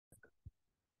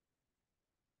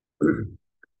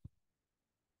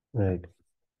Right.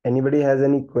 Anybody has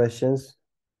any questions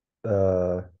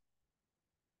uh,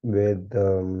 with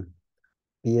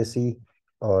PSC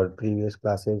or previous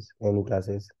classes, any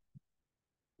classes?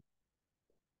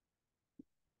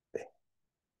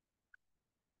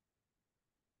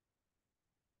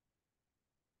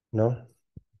 No?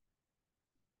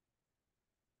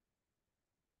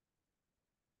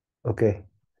 Okay.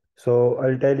 So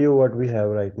I'll tell you what we have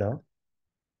right now.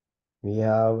 We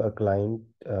have a client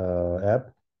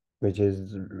app, which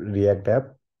is React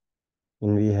app,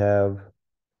 and we have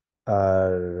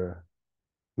our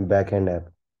backend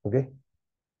app. Okay.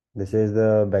 This is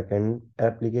the backend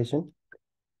application,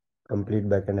 complete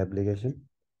backend application.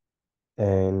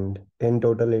 And in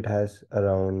total, it has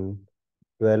around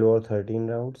 12 or 13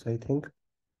 routes, I think.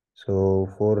 So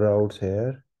four routes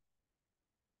here.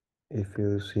 If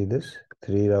you see this,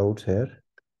 three routes here,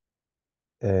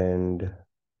 and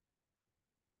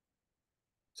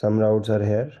some routes are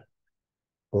here,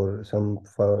 or some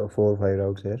four, five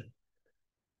routes here,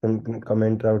 some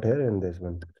comment route here, and this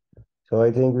one. So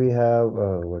I think we have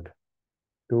what,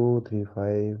 two, three,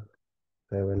 five,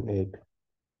 seven,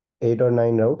 eight or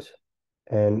nine routes,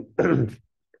 and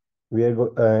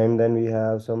and then we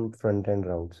have some front end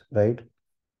routes, right?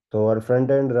 So our front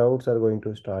end routes are going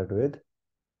to start with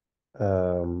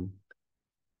um,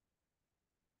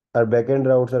 our backend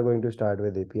routes are going to start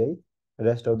with API.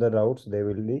 Rest of the routes, they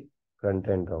will be front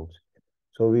end routes.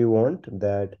 So we want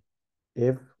that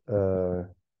if uh,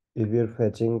 if we are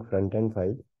fetching front end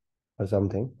file or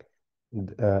something,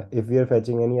 if we are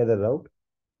fetching any other route,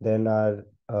 then our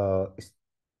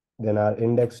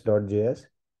index.js,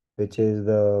 which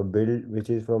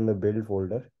is from the build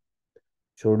folder,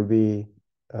 should be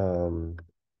um,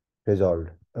 resolved.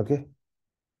 Okay.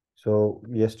 So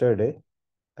yesterday,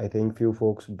 I think few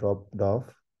folks dropped off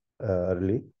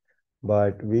early,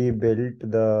 but we built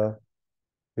the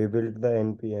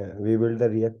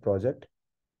React project.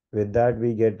 With that,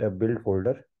 we get a build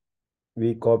folder.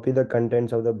 We copy the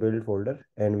contents of the build folder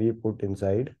and we put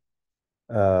inside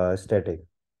static.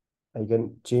 I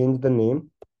can change the name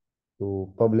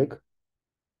to public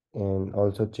and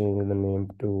also change the name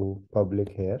to public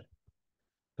here.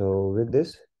 So with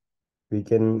this, we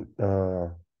can uh,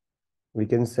 we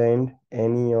can send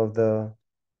any of the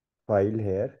file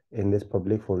here in this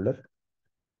public folder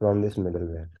from this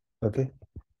middleware. Okay,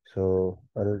 so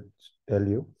I'll tell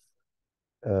you.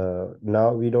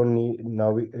 Now we don't need.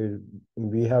 Now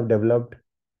we have developed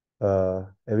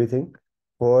everything.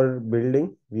 For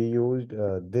building, we used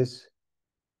this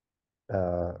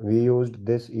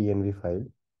env file.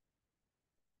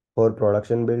 For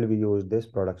production build, we used this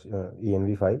production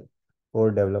env file. For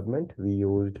development, we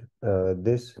used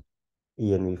this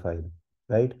env file,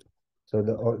 right? So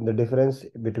the difference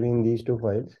between these two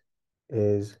files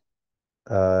is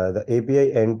the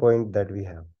API endpoint that we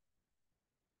have,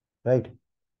 right?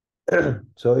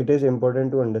 So it is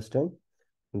important to understand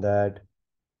that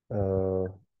uh,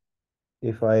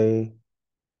 if I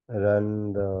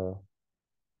run the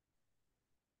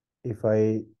if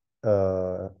I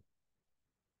uh,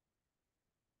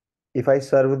 if I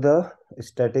serve the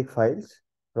static files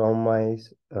from my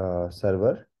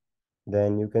server,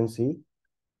 then you can see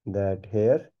that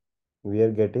here we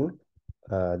are getting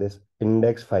this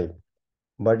index file.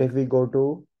 But if we go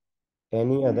to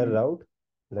any other route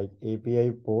like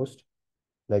API post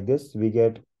like this, we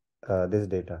get this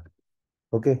data.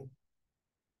 Okay,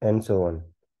 and so on.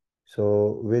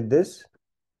 So with this,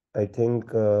 I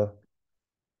think there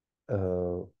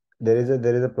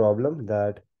is a problem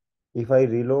that if I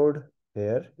reload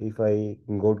here, if I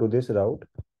go to this route,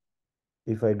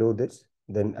 if I do this,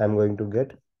 then I'm going to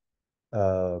get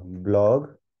blog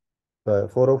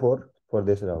 404 for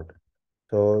this route.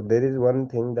 So there is one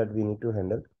thing that we need to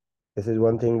handle. This is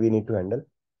one thing we need to handle.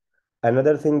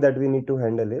 Another thing that we need to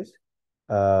handle is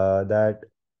that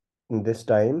this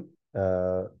time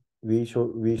uh, we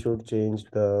should change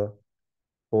the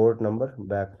port number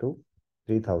back to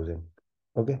 3000.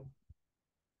 Okay,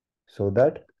 so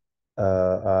that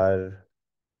our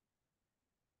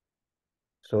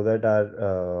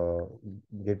our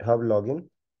GitHub login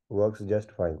works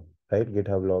just fine, right?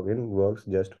 GitHub login works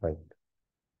just fine.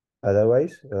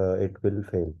 Otherwise, it will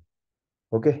fail.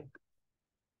 Okay,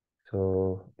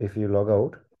 so if you log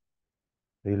out,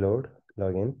 reload,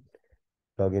 login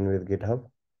with GitHub,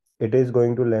 it is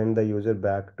going to land the user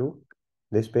back to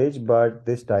this page, but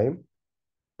this time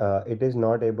it is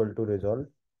not able to resolve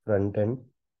front end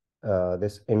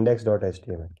this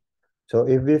index.html. So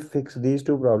if we fix these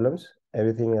two problems,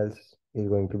 everything else is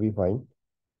going to be fine.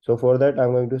 So for that,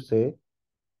 I'm going to say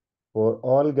for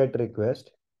all GET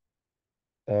request,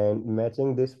 and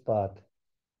matching this path.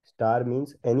 Star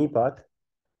means any path.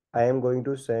 I am going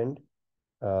to send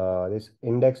this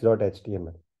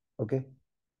index.html. Okay,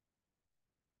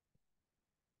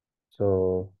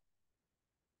 so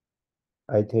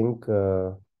I think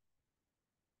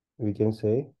we can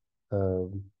say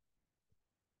um,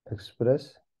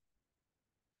 express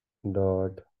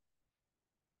dot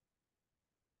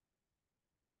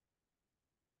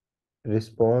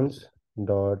response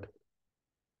dot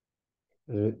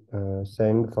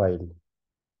send file,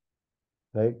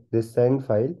 right? This send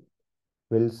file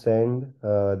will send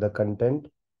the content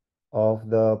of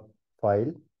the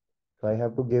file. So I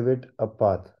have to give it a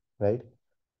path, right?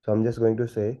 So I'm just going to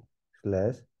say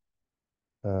slash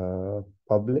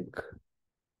public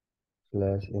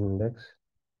slash index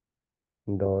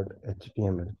dot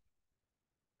html.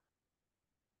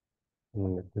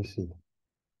 Let me see.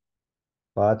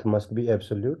 Path must be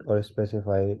absolute or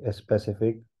specify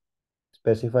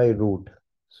root.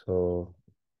 So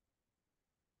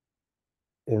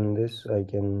in this I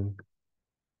can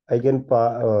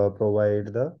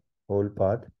provide the whole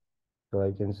path. So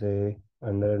I can say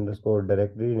underscore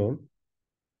directory name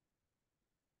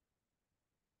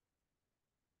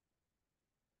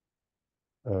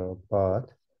path.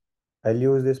 I'll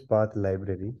use this path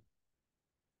library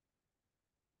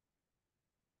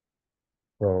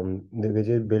which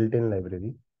is built-in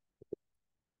library.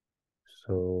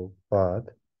 So path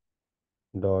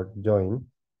dot join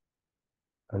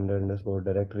underscore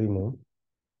directory name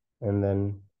and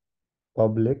then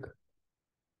public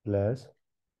slash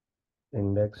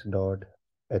index dot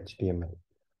html.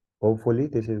 Hopefully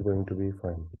this is going to be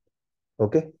fine.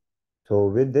 Okay. So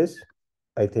with this,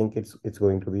 I think it's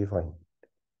going to be fine.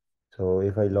 So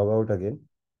if I log out again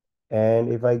and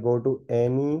if I go to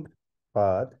any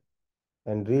path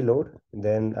and reload,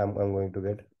 then I'm going to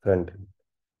get front.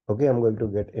 Okay, I'm going to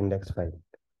get index file.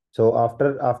 So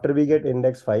after we get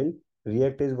index file,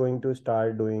 React is going to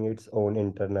start doing its own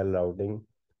internal routing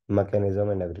mechanism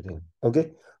and everything.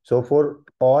 Okay. So for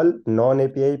all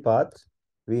non-API paths,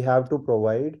 we have to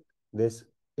provide this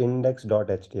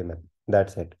index.html.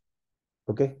 That's it.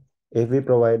 Okay. If we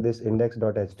provide this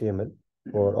index.html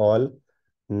for all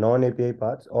non-API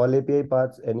paths, all API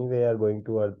paths anyway are going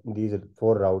to these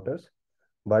four routers,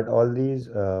 but all these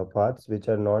paths which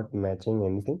are not matching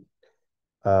anything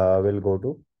will go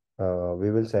to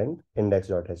we will send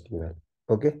index.html.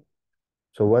 Okay.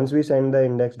 So once we send the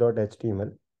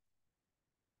index.html,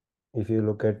 if you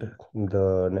look at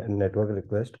the network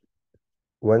request,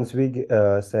 once we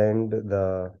send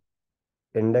the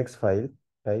index file,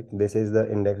 right? This is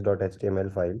the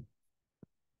index.html file.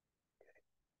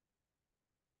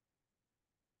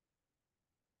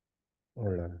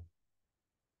 Hold on.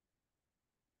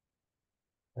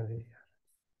 अरे,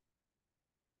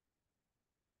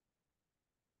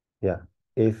 yeah.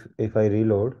 If I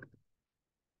reload,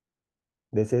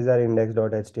 this is our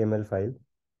index.html file,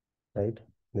 right?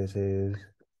 This is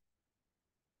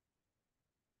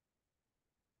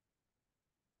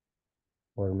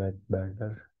format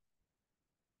better.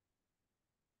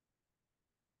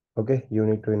 Okay, you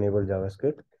need to enable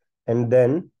JavaScript, and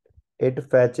then it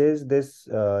fetches these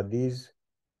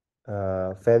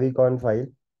favicon file,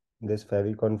 this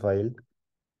favicon file,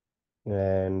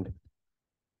 and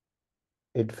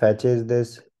it fetches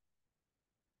this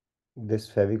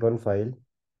favicon file,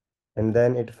 and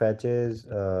then it fetches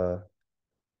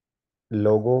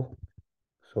logo.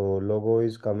 So logo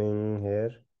is coming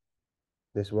here,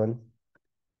 this one,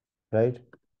 right?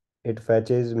 It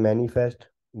fetches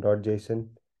manifest.json,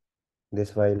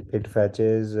 this file. It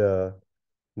fetches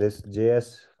this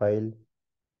JS file,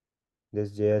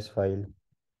 this JS file,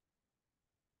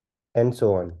 and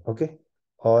so on. Okay,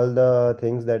 all the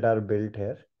things that are built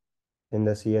here in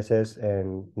the CSS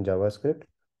and JavaScript,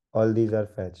 all these are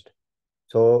fetched.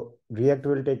 So React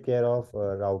will take care of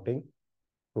routing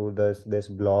to this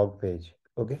blog page.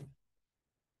 Okay.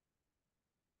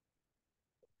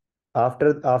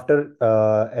 After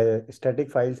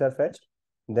static files are fetched,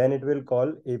 then it will call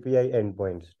API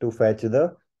endpoints to fetch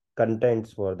the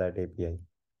contents for that API.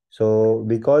 So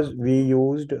because we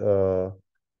used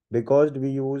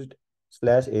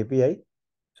slash API,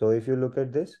 so if you look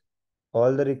at this,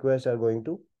 all the requests are going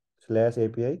to slash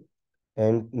API,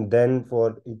 and then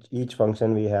for each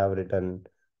function we have written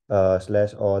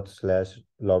slash auth slash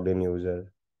logged in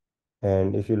user.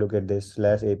 And if you look at this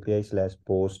slash API slash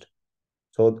post,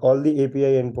 so all the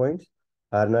API endpoints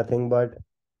are nothing but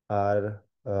our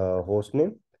host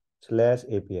name slash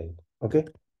API. Okay,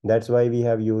 that's why we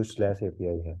have used slash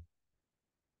API here.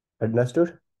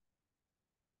 Understood?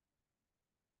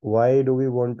 Why do we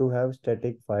want to have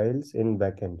static files in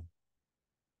backend?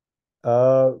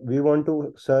 We want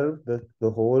to serve the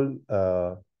whole,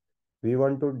 we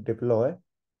want to deploy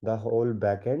the whole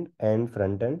backend and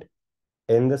front end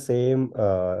in the same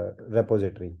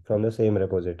repository, from the same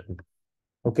repository.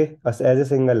 Okay, as a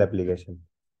single application.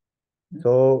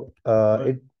 So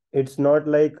it's not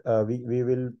like we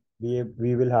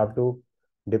will have to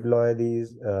deploy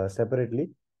these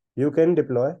separately. You can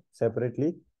deploy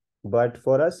separately, but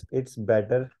for us it's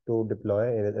better to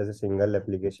deploy as a single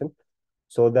application,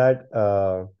 so that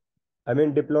I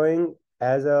mean, deploying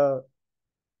as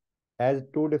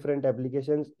two different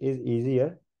applications is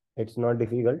easier. It's not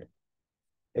difficult.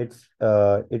 It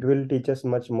will teach us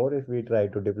much more if we try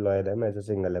to deploy them as a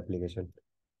single application.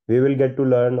 We will get to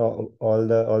learn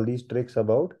all these tricks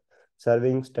about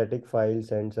serving static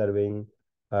files and serving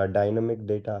dynamic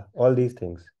data, all these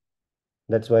things.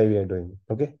 That's why we are doing.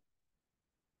 Okay.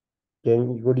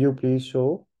 Could you please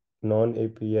show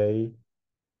non-API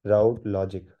route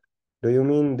logic? Do you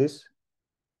mean this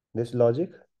logic?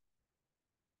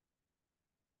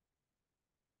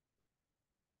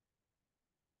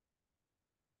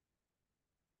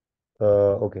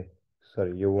 Okay.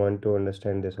 Sorry, you want to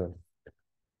understand this one.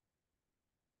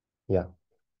 Yeah.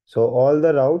 So all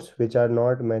the routes which are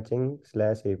not matching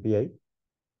slash API,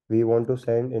 we want to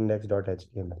send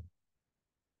index.html,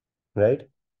 right?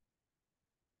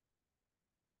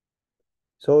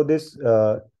 So this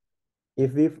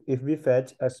if we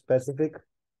fetch a specific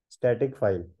static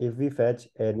file, if we fetch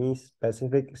any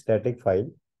specific static file,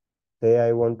 say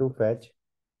I want to fetch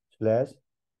slash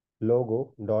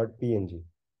logo.png,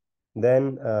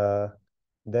 then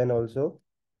then also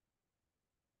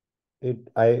if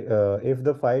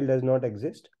the file does not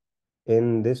exist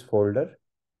in this folder,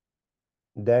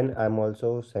 then I'm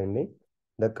also sending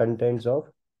the contents of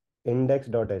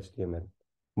index.html.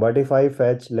 But if I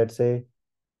fetch, let's say,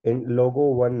 in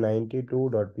logo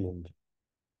 192.png,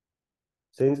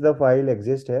 since the file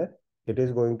exists here, it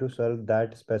is going to serve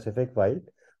that specific file.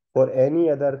 For any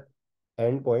other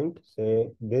endpoint,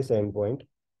 say this endpoint,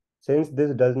 since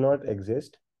this does not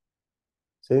exist,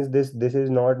 since this is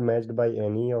not matched by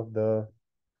any of the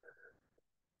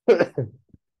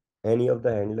any of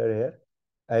the handler here,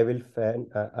 I will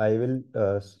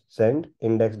send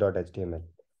index.html.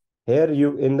 Here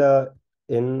you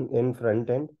in front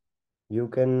end, you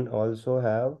can also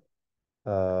have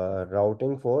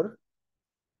routing for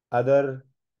other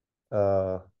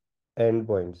uh,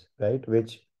 endpoints, right?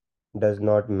 Which does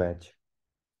not match.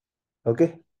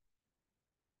 Okay.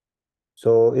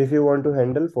 So if you want to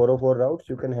handle 404 routes,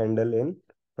 you can handle in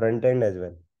front end as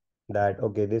well. That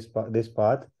okay, this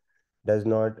path does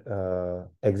not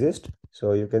exist.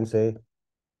 So you can say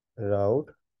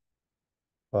route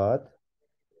path,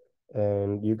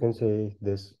 and you can say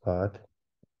this path,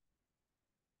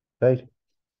 right?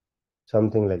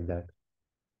 Something like that.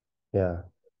 Yeah.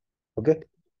 Okay.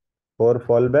 For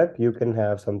fallback, you can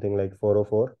have something like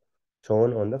 404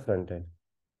 shown on the front end.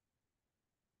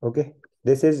 Okay.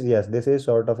 This is, yes, this is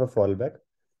sort of a fallback.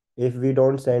 If we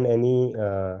don't send any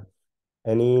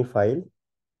file,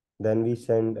 then we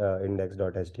send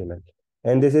index.html.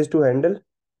 And this is to handle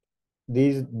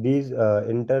these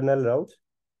internal routes,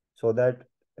 so that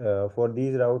for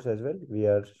these routes as well, we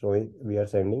are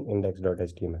sending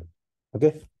index.html.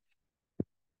 Okay,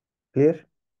 clear?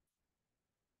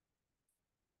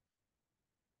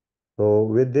 So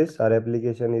with this, our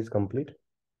application is complete,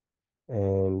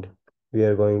 and we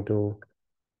are going to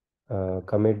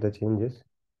commit the changes.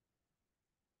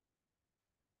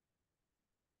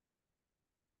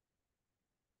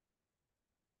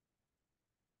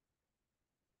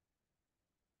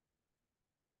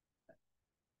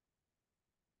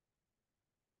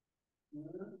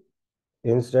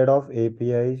 Instead of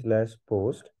API slash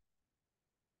post,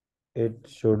 it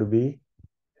should be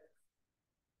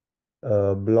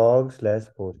blog slash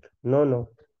post. No.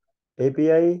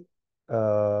 API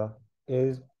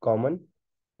is common,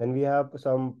 and we have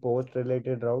some post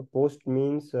related route. Post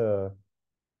means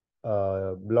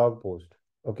blog post.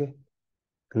 Okay.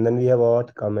 And then we have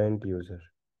auth comment user.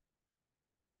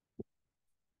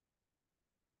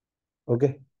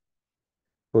 Okay.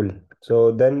 Cool.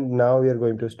 So then now we are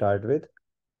going to start with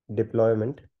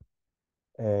deployment,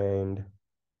 and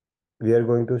we are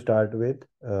going to start with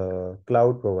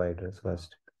cloud providers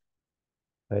first,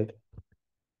 right?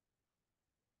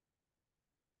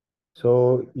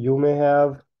 So you may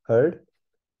have heard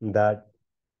that.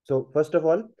 So first of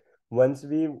all, once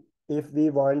we if we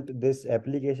want this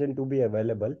application to be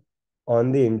available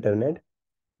on the internet,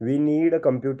 we need a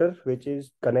computer which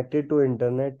is connected to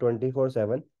internet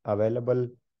 24/7, available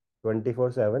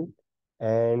 24/7,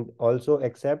 and also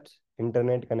accepts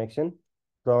internet connection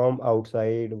from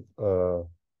outside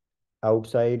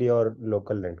outside your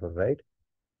local network, right?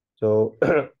 So,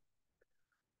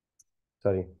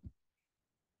 sorry.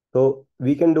 So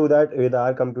we can do that with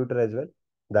our computer as well.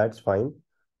 That's fine.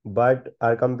 But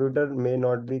our computer may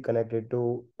not be connected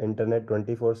to internet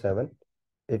 24/7.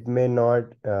 It may not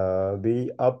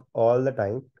be up all the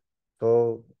time.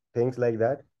 So things like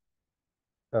that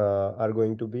are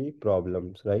going to be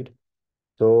problems, right?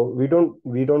 So we don't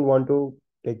want to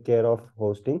take care of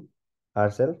hosting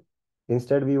ourselves.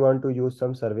 Instead, we want to use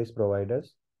some service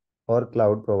providers or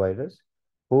cloud providers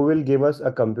who will give us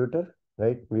a computer,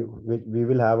 right? We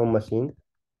will have a machine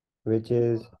which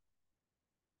is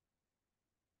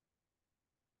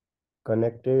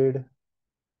connected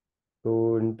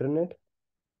to internet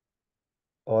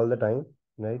all the time,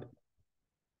 right?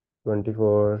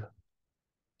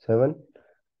 24/7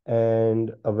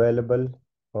 and available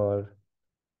or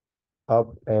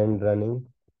up and running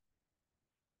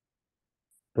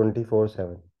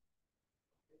 24/7,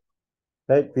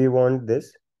 right? We want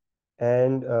this,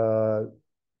 and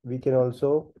we can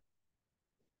also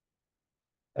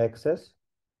access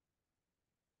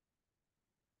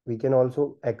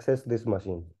access this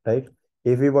machine, right?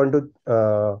 If we want to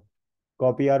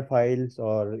copy our files,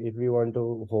 or if we want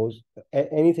to host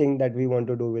anything that we want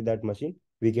to do with that machine,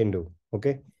 we can do.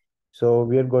 Okay, so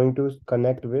we are going to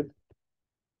connect with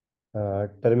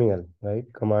terminal, right?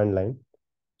 Command line.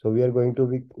 So we are going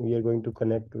to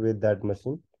connect with that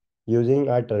machine using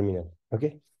our terminal.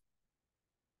 Okay,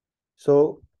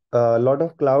 so a lot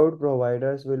of cloud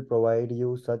providers will provide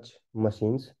you such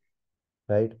machines,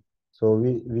 right? So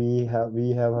we have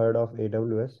heard of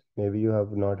AWS. Maybe you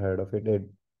have not heard of it,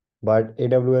 but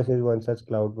AWS is one such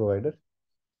cloud provider.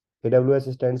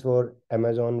 AWS stands for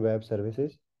Amazon Web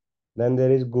Services. Then there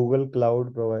is Google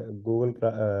Cloud Project,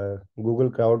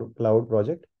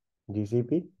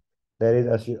 GCP. There is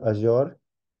Azure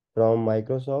from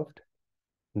Microsoft.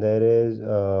 There is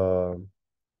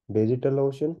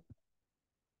DigitalOcean,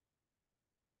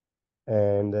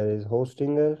 and there is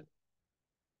Hostinger,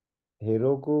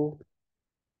 Heroku,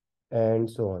 and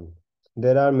so on.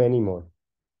 There are many more,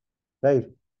 right?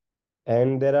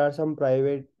 And there are some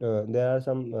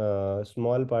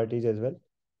small parties as well,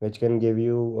 which can give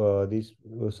you these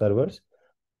servers.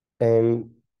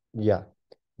 And yeah,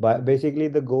 but basically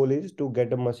the goal is to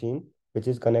get a machine which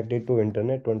is connected to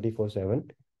internet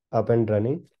 24/7, up and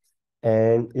running.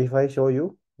 And if I show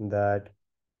you that,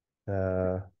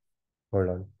 uh, hold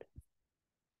on,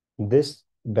 this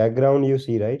background you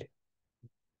see, right?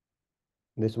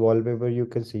 This wallpaper you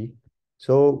can see.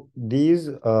 So these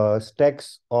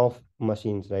stacks of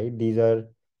machines, right? These are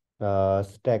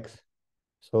stacks.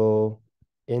 So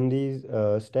in these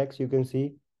stacks, you can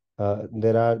see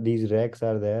there are these racks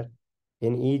are there.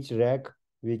 In each rack,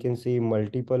 we can see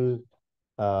multiple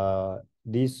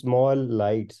these small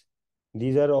lights.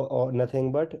 These are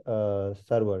nothing but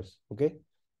servers. Okay,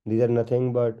 these are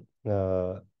nothing but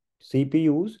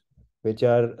CPUs which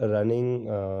are running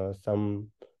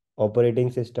some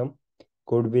operating system.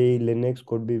 Could be Linux,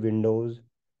 could be Windows,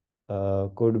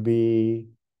 could be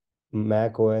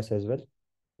Mac OS as well.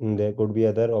 There could be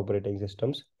other operating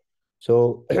systems.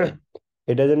 So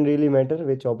it doesn't really matter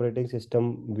which operating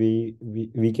system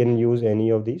we can use any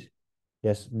of these.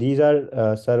 Yes, these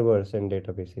are servers and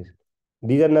databases.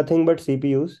 These are nothing but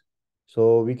CPUs.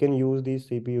 So we can use these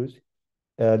CPUs.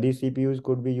 These CPUs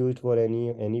could be used for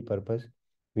any purpose.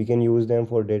 We can use them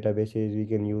for databases. We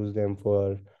can use them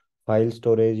for file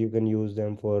storage. You can use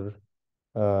them for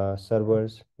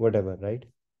servers, whatever, right?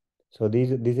 So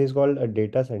this is called a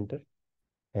data center,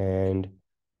 and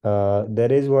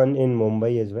there is one in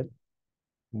Mumbai as well.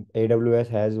 AWS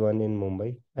has one in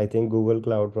Mumbai. I think Google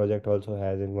Cloud Project also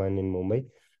has one in Mumbai.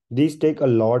 These take a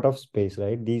lot of space,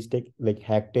 right? These take like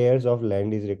hectares of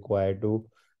land is required to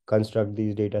construct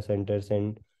these data centers,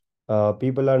 and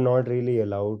people are not really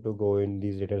allowed to go in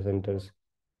these data centers.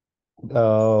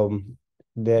 Um,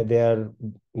 they are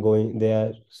they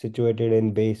are situated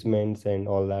in basements and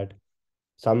all that.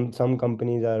 Some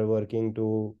companies are working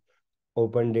to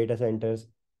open data centers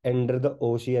under the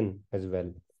ocean as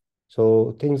well.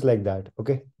 So things like that.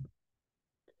 Okay.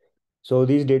 So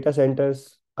these data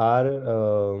centers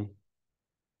are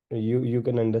you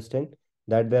can understand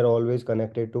that they're always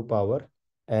connected to power,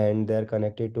 and they're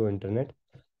connected to internet,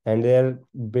 and they're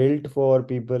built for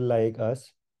people like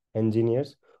us,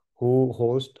 engineers, who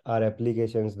host our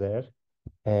applications there.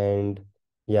 And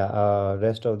yeah,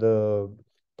 rest of the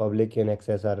public can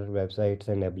access our websites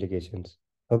and applications.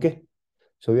 Okay.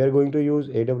 So we are going to use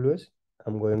AWS.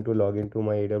 I'm going to log into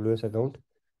my AWS account,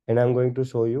 and I'm going to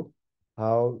show you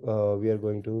how we are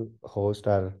going to host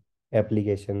our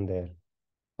application there.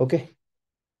 Okay.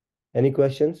 Any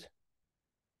questions?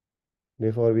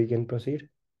 before we can proceed?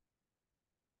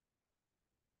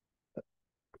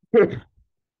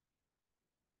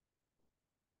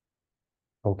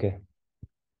 Okay.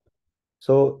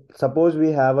 So suppose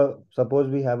we have a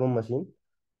machine.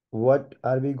 What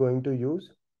are we going to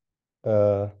use?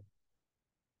 Uh,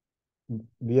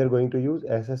 we are going to use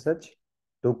SSH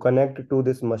to connect to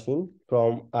this machine,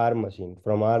 from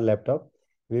our laptop.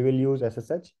 We will use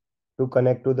SSH to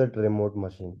connect to that remote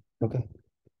machine. Okay.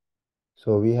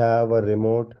 So we have a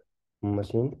remote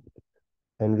machine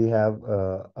and we have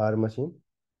our machine,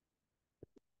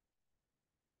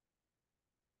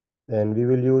 and we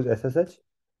will use SSH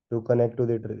to connect to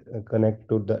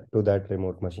that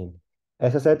remote machine.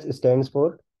 SSH stands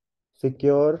for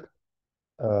secure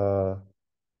uh,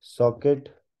 socket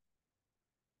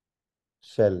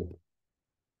shell,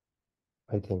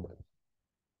 I think.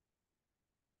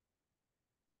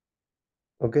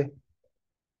 Okay,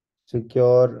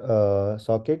 secure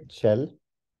socket shell,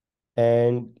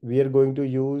 and we are going to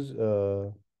use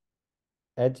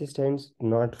H stands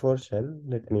not for shell.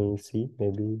 Let me see,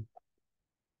 maybe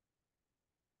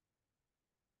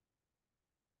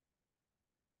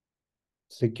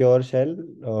secure shell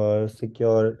or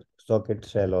secure socket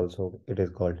shell also it is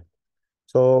called.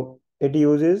 So uh,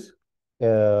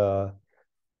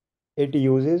 it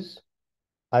uses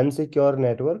unsecure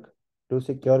network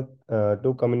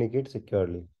to communicate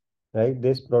securely, right?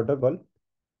 This protocol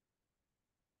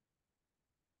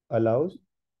allows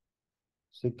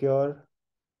secure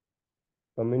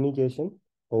communication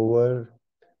over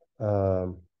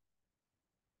um,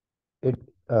 it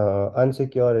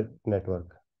unsecure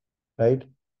network, right?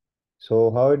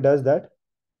 So how it does that?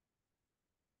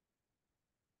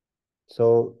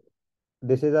 So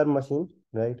this is our machine,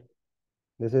 right?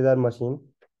 This is our machine,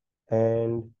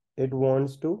 and it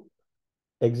wants to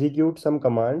execute some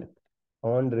command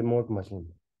on remote machine.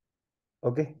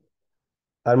 Okay,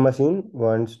 our machine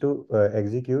wants to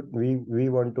execute we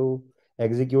want to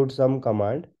execute some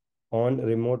command on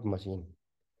remote machine.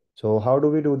 So how do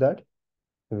we do that?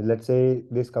 Let's say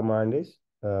this command is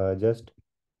just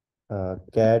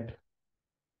cat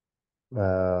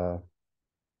uh,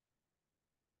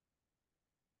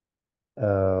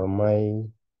 my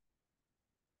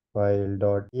file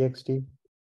dot txt,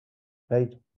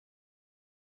 right?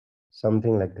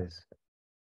 Something like this.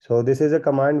 So this is a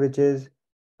command which is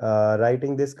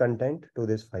writing this content to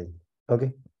this file.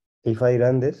 Okay, if I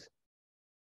run this,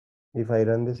 if I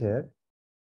run this here,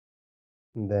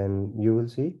 then you will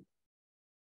see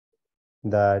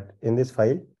that in this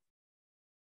file.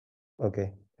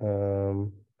 Okay,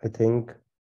 I think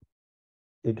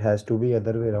it has to be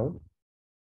other way around.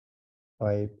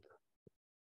 Pipe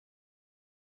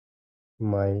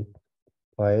my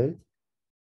file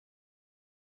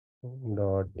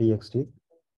dot txt.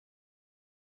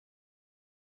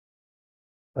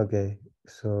 Okay,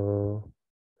 so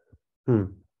hmm,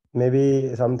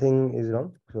 maybe something is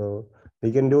wrong. So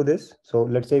we can do this. So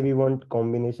let's say we want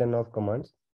combination of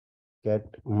commands. Get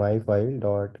my file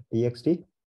dot txt,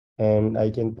 and I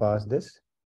can pass this,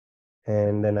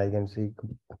 and then I can see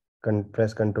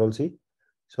press Control C.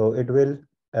 So it will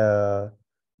uh,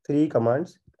 three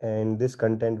commands, and this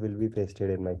content will be pasted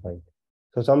in my file.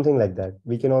 So something like that.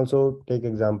 We can also take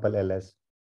example ls.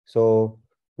 So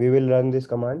we will run this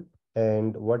command,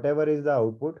 and whatever is the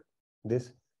output,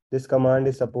 this this command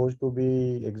is supposed to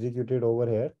be executed over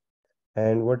here,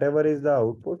 and whatever is the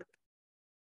output,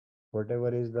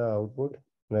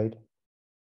 right,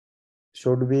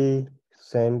 should be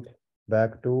sent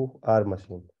back to our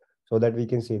machine so that we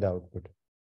can see the output.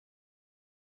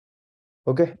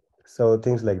 Okay, so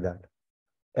things like that.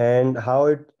 And how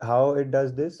it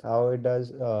does this, how it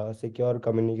does secure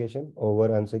communication over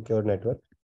unsecure network.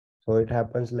 So it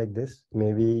happens like this.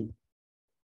 Maybe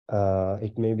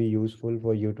it may be useful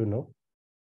for you to know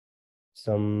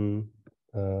some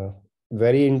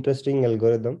very interesting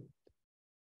algorithm.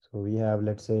 So we have,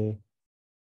 let's say,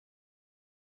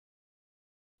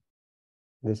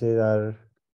 this is our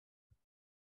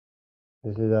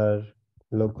this is our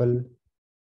local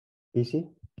PC,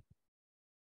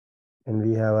 and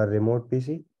we have our remote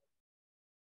PC.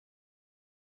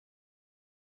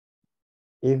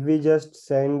 If we just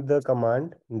send the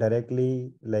command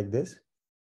directly like this,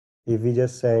 if we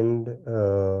just send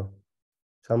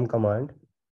some command,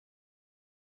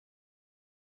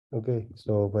 okay,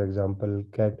 so for example,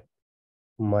 cat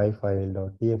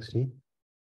myfile.txt.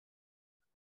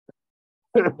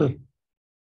 If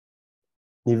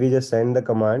we just send the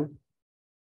command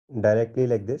directly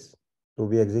like this to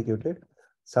be executed,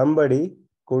 somebody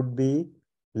could be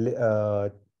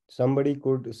somebody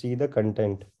could see the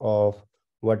content of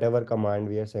whatever command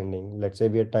we are sending. Let's say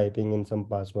we are typing in some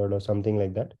password or something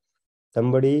like that.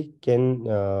 Somebody can,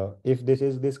 if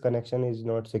this connection is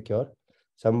not secure,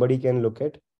 somebody can look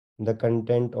at the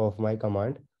content of my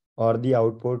command or the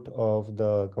output of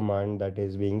the command that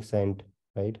is being sent,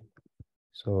 right?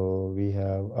 So we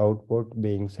have output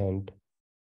being sent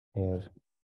here.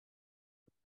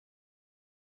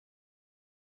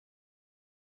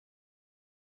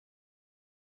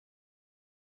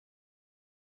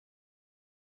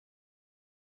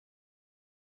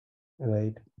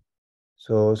 Right.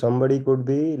 So somebody could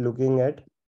be looking at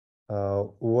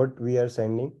what we are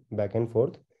sending back and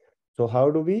forth. So how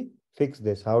do we fix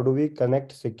this? How do we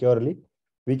connect securely?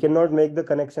 We cannot make the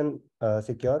connection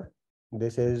secure.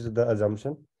 This is the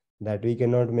assumption that we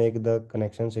cannot make the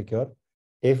connection secure.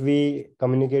 If we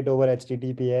communicate over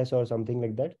HTTPS or something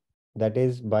like that, that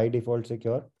is by default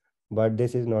secure, but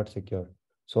this is not secure.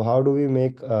 So how do we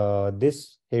make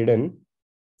this hidden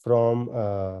from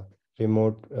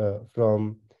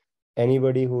from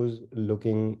anybody who's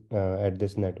looking at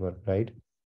this network, right?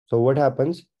 So what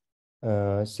happens?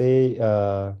 Say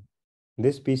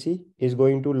this PC is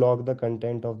going to log the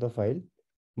content of the file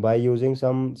by using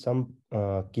some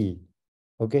key.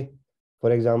 Okay.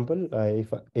 For example,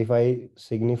 if I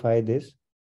signify this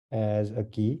as a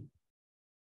key,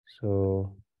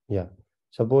 so yeah,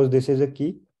 suppose this is a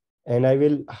key, and I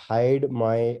will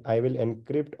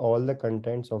encrypt all the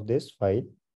contents of this file,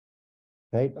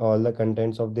 right? All the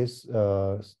contents of this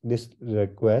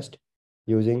request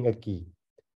using a key,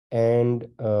 and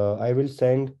I will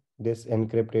send this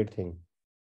encrypted thing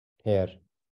here.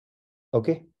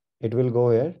 Okay, it will go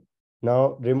here.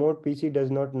 Now, remote PC does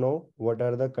not know what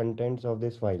are the contents of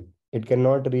this file. It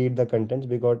cannot read the contents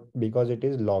because it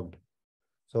is logged.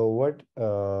 So what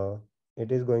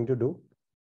it is going to do?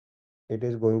 It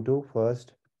is going to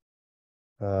first.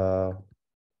 Uh,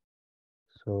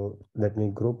 so let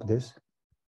me group this.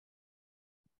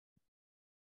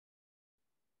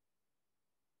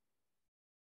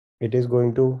 It is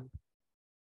going to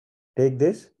take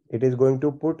this. It is going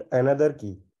to put another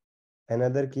key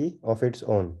of its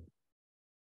own,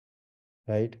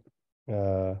 right?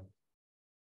 Uh,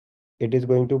 it is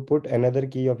going to put another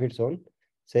key of its own,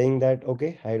 saying that,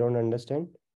 okay, I don't understand,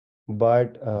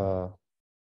 but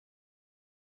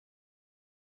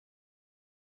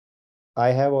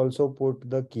I have also put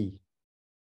the key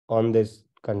on this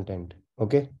content.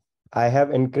 Okay. I have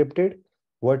encrypted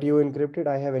what you encrypted.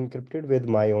 I have encrypted with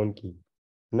my own key.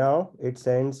 Now it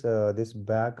sends this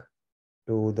back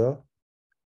to the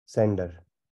sender.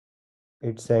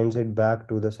 It sends it back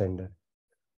to the sender.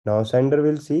 Now sender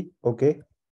will see, okay,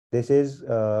 this is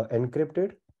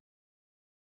encrypted.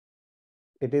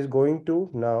 It is going to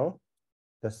now,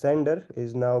 the sender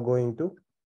is now going to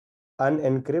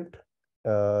unencrypt.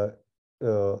 Uh,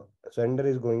 uh, Sender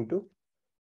is going to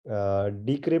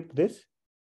decrypt this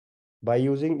by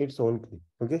using its own key.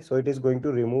 Okay, so it is going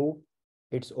to remove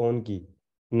its own key.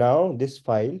 Now this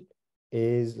file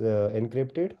is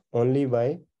encrypted only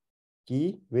by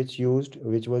key which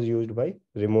was used by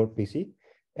remote PC,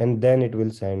 and then it will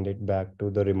send it back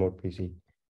to the remote PC.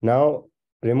 Now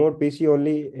remote PC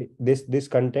only this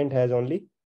content has only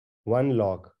one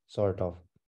log sort of.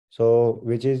 So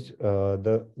which is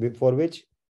the for which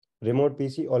remote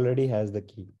PC already has the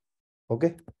key.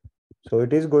 Okay, so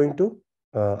it is going to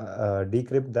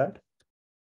decrypt that,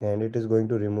 and it is going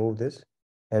to remove this,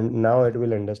 and now it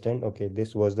will understand, okay,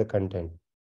 this was the content.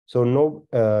 So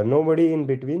nobody in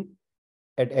between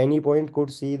at any point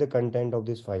could see the content of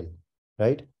this file,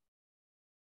 right?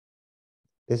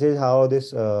 This is how this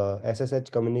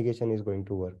SSH communication is going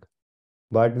to work.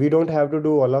 But we don't have to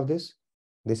do all of this.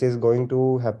 This is going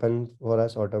to happen for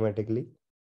us automatically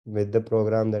with the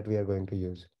program that we are going to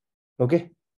use.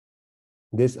 Okay,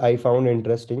 this I found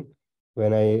interesting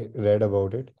when I read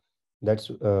about it. That's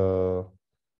um,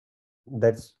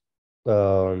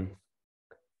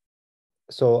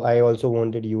 so I also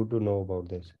wanted you to know about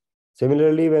this.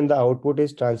 Similarly, when the output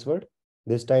is transferred,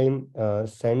 this time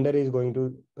sender is going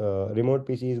to remote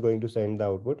PC is going to send the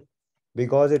output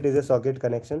because it is a socket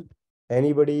connection.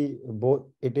 Anybody, both,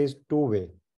 it is two-way.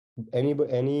 Any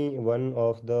one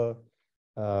of the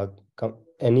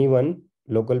any one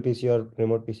local PC or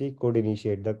remote PC could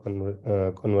initiate the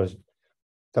conversion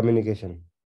communication.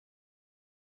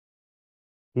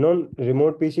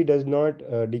 Non-remote PC does not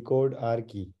decode R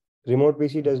key. Remote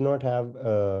PC does not have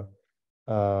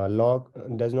log,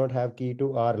 does not have key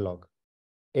to R log.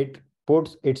 It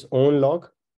puts its own log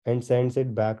and sends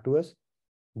it back to us.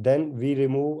 Then we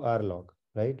remove our log,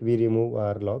 right? We remove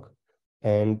our log,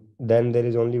 and then there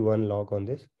is only one log on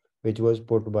this, which was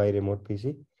put by remote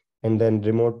PC, and then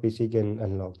remote PC can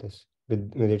unlock this.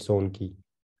 with its own key.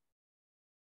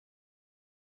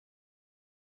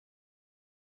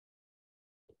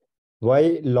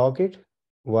 Why lock it?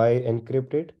 Why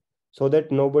encrypt it? So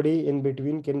that nobody in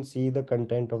between can see the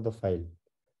content of the file.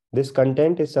 This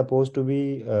content is supposed to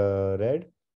be read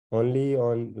only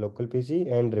on local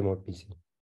PC and remote PC.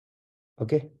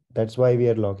 Okay, that's why we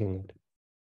are locking it.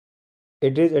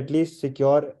 It is at least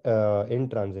secure in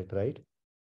transit, right?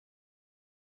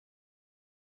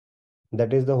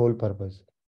 That is the whole purpose.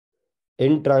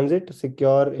 In transit,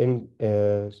 secure in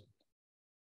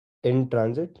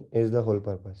transit is the whole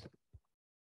purpose.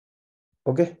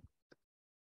 Okay,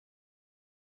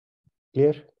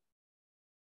 clear?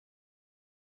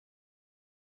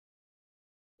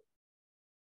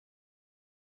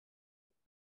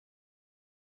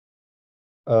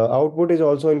 Output is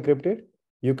also encrypted.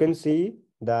 You can see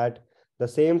that the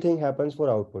same thing happens for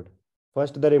output.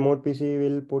 First, the remote PC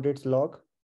will put its lock,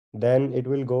 then it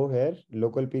will go here.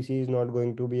 Local PC is not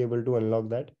going to be able to unlock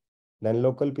that. Then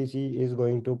local PC is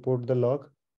going to put the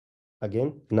lock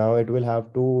again. Now it will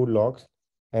have two locks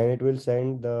and it will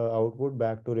send the output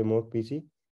back to remote PC.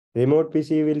 Remote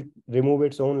PC will remove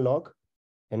its own lock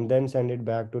and then send it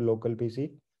back to local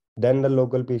PC. Then the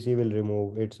local PC will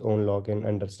remove its own lock and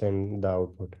understand the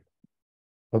output.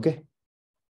 Okay.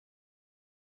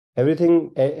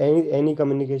 Everything, any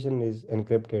communication is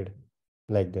encrypted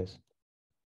like this.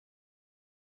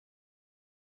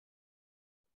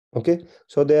 Okay.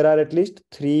 So there are at least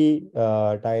three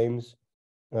times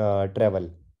travel.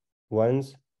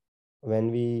 Once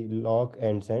when we lock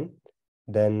and send,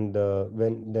 then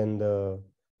the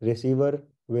receiver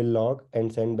will lock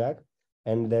and send back,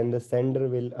 and then the sender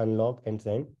will unlock and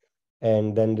send,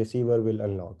 and then receiver will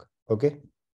unlock. Okay.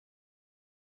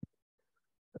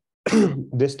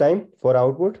 This time for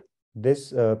output,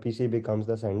 this PC becomes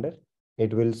the sender.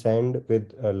 It will send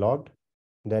with locked,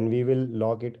 then we will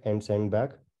lock it and send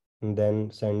back, and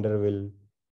then sender will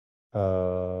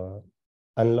uh,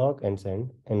 unlock and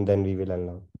send, and then we will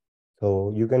unlock.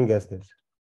 So you can guess this.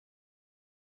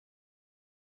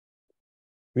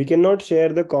 We cannot share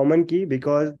the common key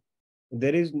because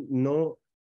there is no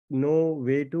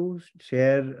way to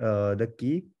share the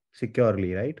key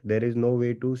securely, right? There is no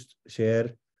way to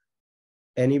share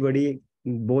anybody.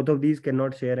 Both of these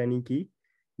cannot share any key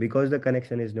because the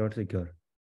connection is not secure,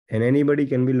 and anybody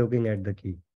can be looking at the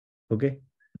key. Okay.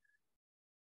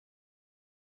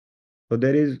 So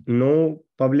there is no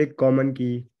public common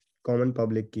key, common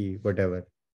public key, whatever.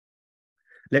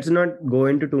 Let's not go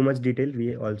into too much detail.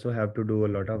 We also have to do a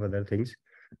lot of other things.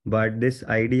 But this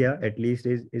idea at least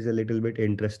is a little bit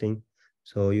interesting.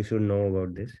 So you should know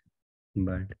about this.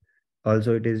 But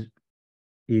also it is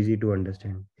easy to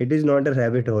understand. It is not a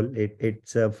rabbit hole.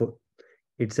 It's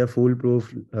a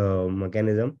foolproof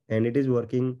mechanism and it is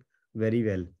working very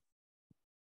well.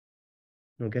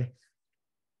 Okay.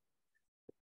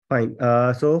 Fine.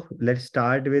 So let's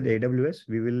start with AWS.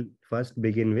 We will first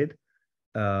begin with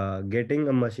getting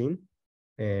a machine,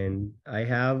 and I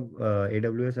have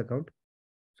AWS account,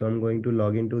 so I'm going to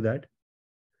log into that.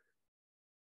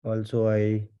 Also,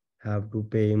 I have to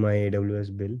pay my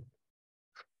AWS bill.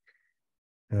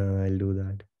 I'll do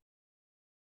that.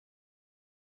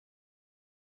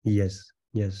 Yes,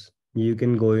 yes. You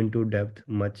can go into depth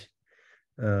much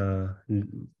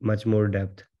more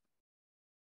depth.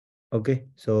 Okay,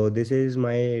 so this is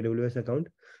my AWS account.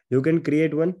 You can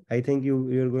create one. I think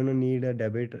you're going to need a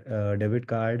debit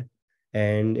card,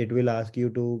 and it will ask you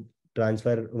to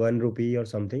transfer 1 rupee or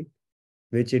something,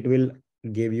 which it will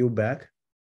give you back,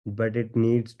 but it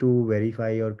needs to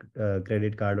verify your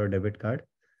credit card or debit card.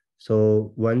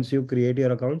 So once you create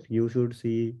your account, you should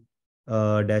see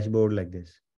a dashboard like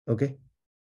this. Okay,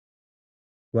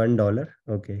 $1.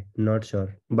 Okay, not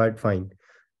sure, but fine.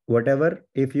 Whatever,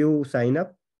 if you sign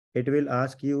up, it will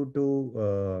ask you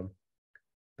to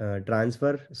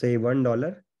transfer, say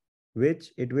 $1,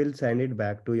 which it will send it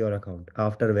back to your account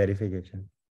after verification.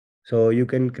 So you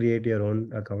can create your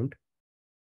own account.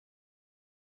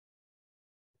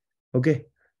 Okay.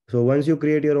 So once you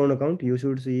create your own account, you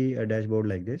should see a dashboard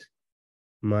like this.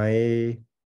 My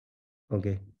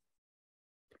okay.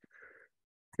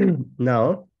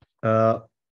 Now,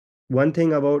 one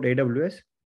thing about AWS,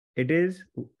 it is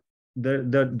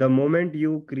the moment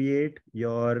you create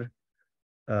your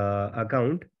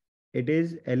account, it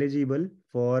is eligible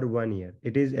for 1 year.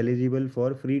 It is eligible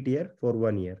for free tier for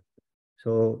 1 year.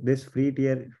 So this free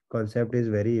tier concept is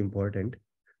very important.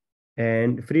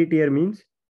 And free tier means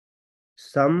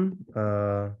some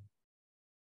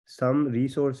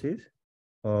resources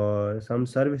or some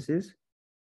services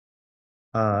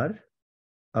are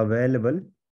available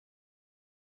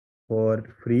for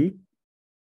free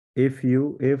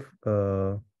if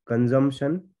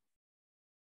consumption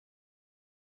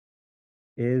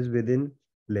is within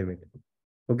limit.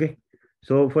 Okay.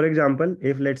 So for example,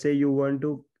 if let's say you want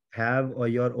to have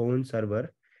your own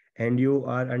server and you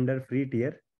are under free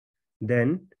tier,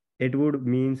 then it would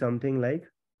mean something like,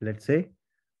 let's say,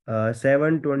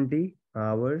 720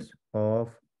 hours of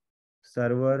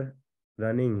server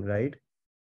running, right,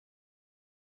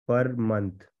 per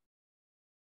month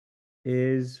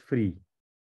is free.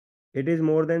 It is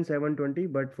more than 720,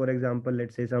 but for example,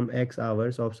 let's say some X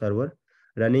hours of server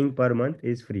running per month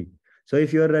is free. So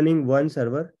if you are running one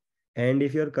server and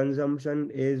if your consumption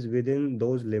is within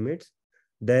those limits,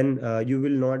 then you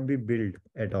will not be billed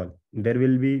at all. There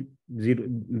will be zero,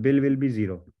 bill will be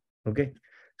zero. Okay.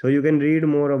 So you can read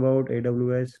more about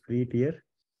AWS free tier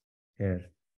here.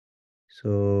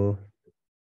 So,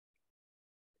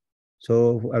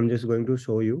 so I'm just going to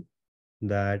show you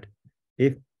that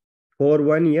if for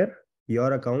 1 year,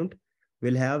 your account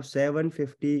will have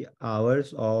 750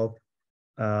 hours of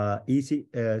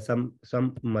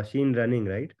some machine running,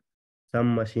 right?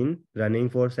 Some machine running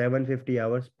for 750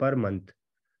 hours per month.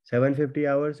 750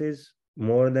 hours is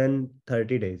more than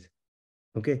 30 days.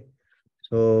 Okay.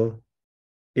 So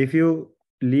if you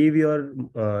leave your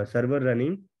server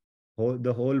running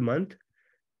the whole month,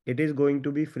 it is going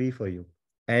to be free for you.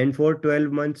 And for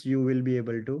 12 months, you will be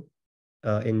able to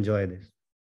enjoy this.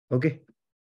 Okay.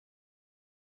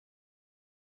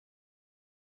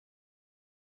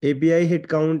 API hit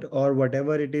count or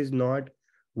whatever it is not,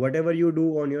 whatever you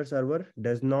do on your server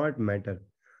does not matter.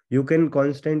 You can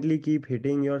constantly keep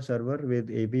hitting your server with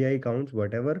API counts,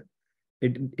 whatever.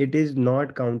 It is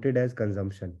not counted as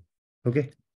consumption.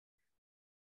 Okay.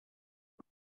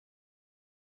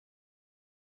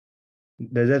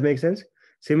 Does that make sense?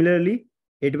 Similarly,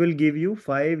 it will give you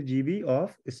 5 GB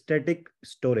of static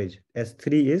storage.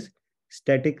 S3 is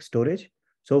static storage.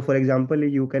 So for example,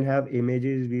 you can have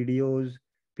images, videos,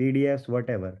 PDFs,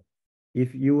 whatever.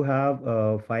 If you have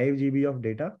 5 GB of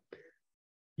data,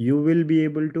 you will be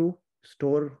able to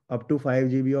store up to 5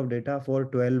 GB of data for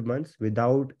 12 months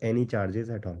without any charges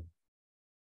at all.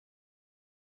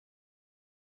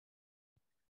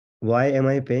 Why am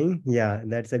I paying? Yeah,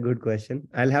 that's a good question.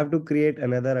 I'll have to create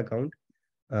another account.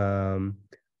 Um,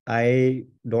 I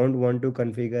don't want to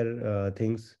configure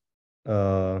things.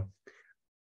 Uh,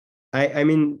 I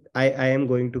am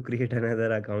going to create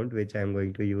another account which I'm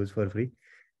going to use for free.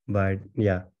 But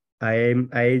yeah,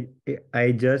 I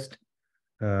just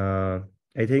I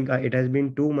think it has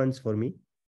been 2 months for me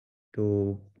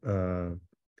to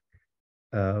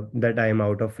that I am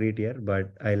out of free tier,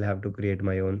 but I'll have to create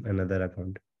my own another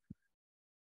account.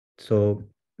 So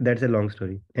that's a long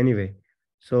story. Anyway,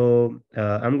 so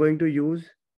I'm going to use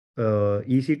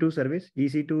EC2 service.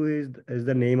 EC2 is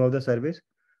the name of the service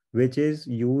which is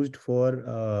used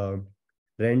for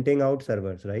renting out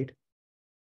servers, right?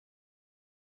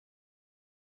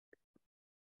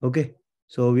 Okay,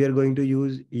 so we are going to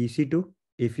use EC2.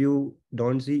 If you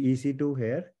don't see EC2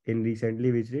 here in recently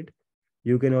visited,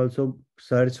 you can also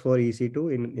search for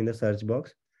EC2 in the search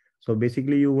box. So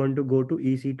basically you want to go to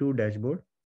EC2 dashboard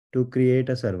to create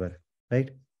a server, right?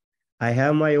 I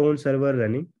have my own server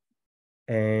running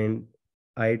and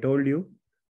I told you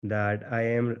that I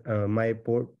am my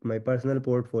personal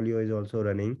portfolio is also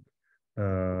running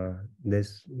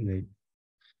this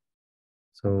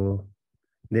so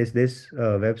this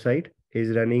website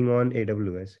is running on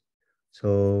AWS.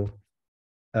 So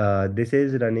this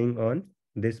is running on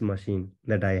this machine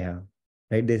that I have,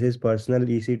 right? This is personal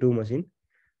EC2 machine.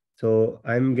 So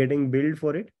I'm getting billed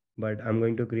for it, but I'm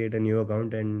going to create a new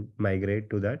account and migrate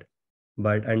to that.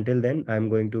 But until then, I'm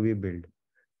going to be billed.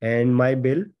 And my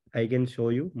bill, I can show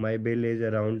you, my bill is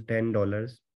around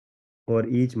 $10 for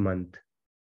each month.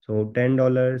 So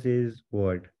 $10 is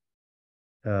what?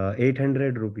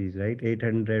 800 rupees, right?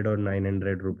 800 or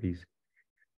 900 rupees.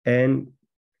 And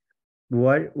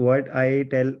what I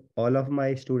tell all of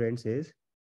my students is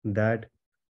that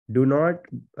do not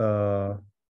uh,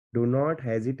 do not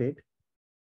hesitate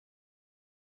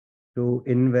to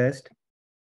invest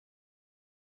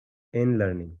in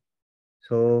learning.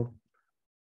 So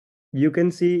you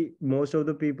can see most of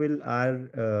the people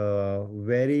are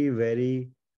very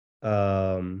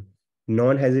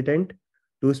non-hesitant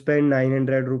to spend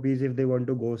 900 rupees if they want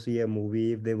to go see a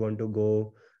movie, if they want to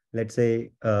go, let's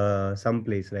say,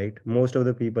 someplace, right? Most of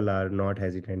the people are not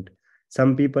hesitant.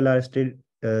 Some people are still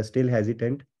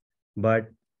hesitant, but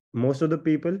most of the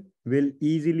people will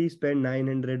easily spend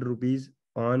 900 rupees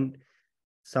on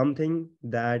something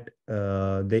that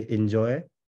they enjoy,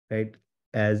 right,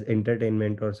 as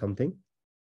entertainment or something,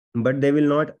 but they will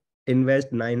not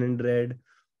invest 900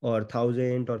 or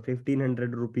 1,000 or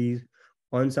 1,500 rupees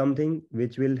on something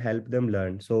which will help them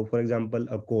learn. So for example,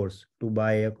 a course, to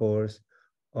buy a course,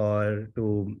 or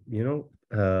to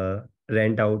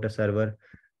rent out a server,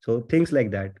 so things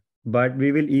like that. But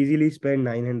we will easily spend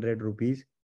 900 rupees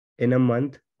in a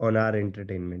month on our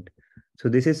entertainment. So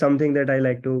this is something that I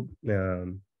like to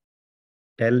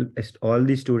tell all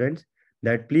the students,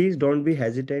 that please don't be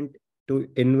hesitant to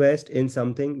invest in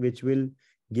something which will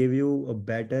give you a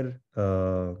better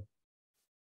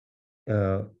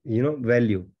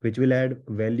value, which will add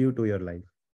value to your life.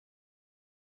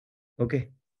 Okay.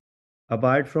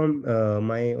 Apart from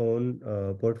my own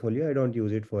portfolio, I don't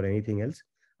use it for anything else.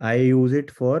 I use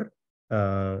it for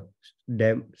uh,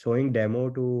 showing demo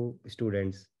to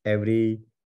students every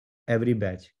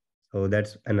batch. So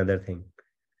that's another thing.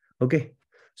 Okay.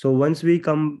 So once we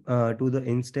come to the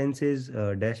instances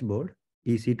dashboard,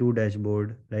 EC2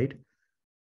 dashboard, right?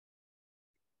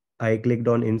 I clicked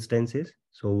on instances.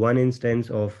 So one instance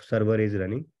of server is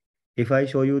running. If I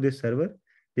show you this server,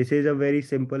 this is a very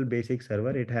simple basic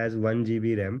server. It has 1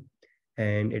 GB RAM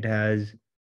and it has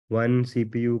one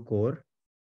CPU core,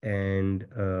 and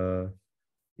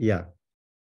yeah,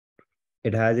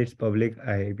 it has its public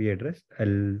IP address.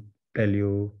 I'll tell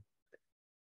you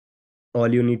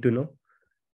all you need to know.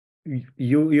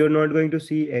 You're not going to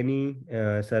see any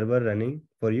server running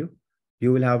for you.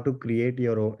 You will have to create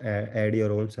your own, add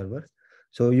your own server.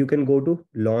 So you can go to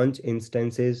launch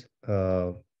instances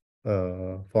form,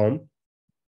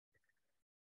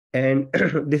 and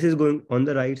this is going on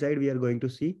the right side. We are going to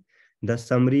see the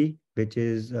summary, which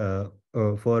is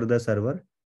for the server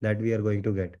that we are going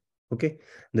to get. Okay,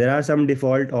 there are some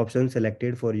default options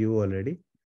selected for you already,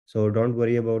 so don't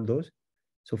worry about those.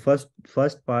 So first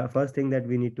thing that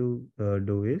we need to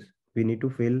do is we need to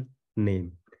fill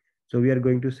name. So we are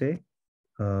going to say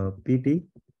PT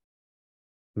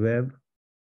web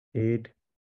 8B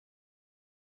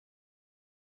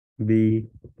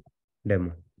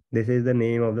demo. This is the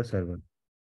name of the server,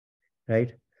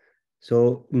 right?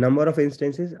 So number of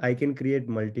instances, I can create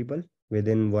multiple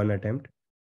within one attempt.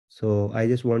 So I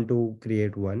just want to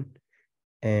create one,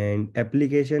 and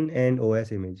application and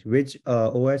OS image, which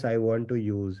OS I want to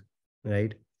use,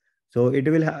 right? So it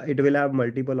will have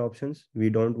multiple options. We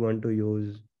don't want to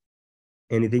use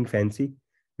anything fancy.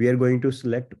 We are going to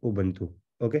select Ubuntu.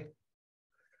 Okay.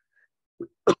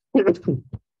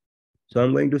 So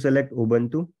I'm going to select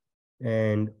Ubuntu,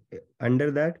 and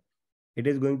under that, it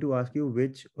is going to ask you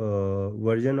which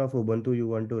version of Ubuntu you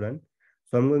want to run.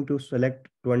 So I'm going to select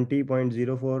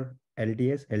 20.04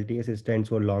 LTS. LTS stands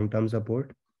for long-term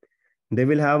support. They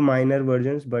will have minor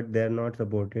versions, but they're not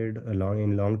supported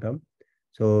in long term.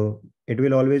 So it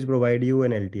will always provide you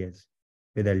an LTS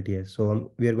with LTS.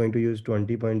 So we are going to use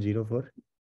 20.04,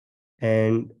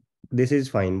 and this is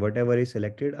fine. Whatever is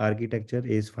selected, architecture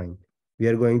is fine. We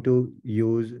are going to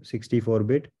use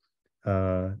 64-bit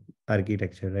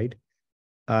architecture, right?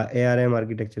 ARM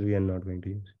architecture we are not going to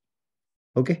use.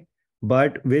 Okay.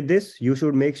 But with this, you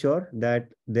should make sure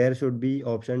that there should be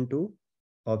option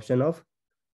of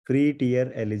free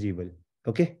tier eligible.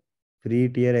 Okay. Free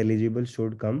tier eligible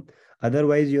should come.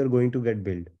 Otherwise, you're going to get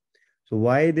billed. So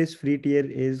why this free tier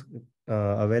is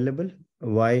available?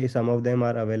 Why some of them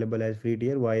are available as free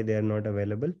tier? Why they are not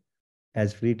available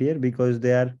as free tier? Because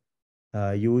they are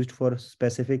used for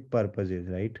specific purposes,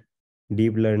 right?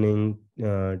 Deep learning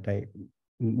type.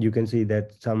 You can see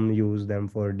that some use them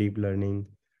for deep learning.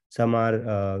 Some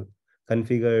are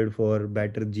configured for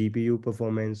better GPU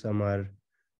performance. Some are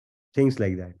things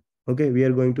like that. Okay, we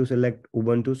are going to select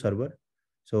Ubuntu server.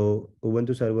 So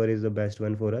Ubuntu server is the best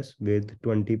one for us with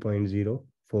 20.0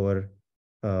 for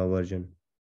version,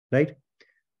 right?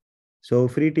 So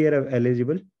free tier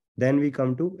eligible. Then we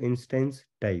come to instance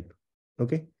type.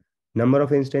 Okay. Number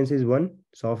of instances one,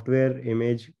 software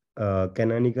image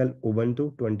canonical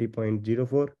Ubuntu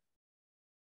 20.04.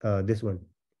 This one.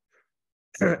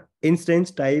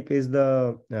 Instance type is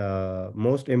the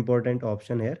most important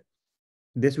option here.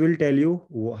 This will tell you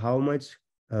how much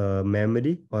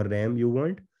memory or RAM you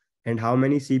want and how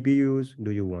many CPUs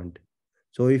do you want.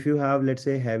 So if you have, let's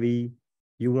say,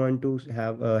 you want to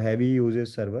have a heavy usage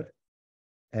server,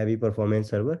 heavy performance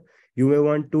server, you may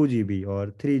want 2 GB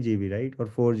or 3 GB, right? Or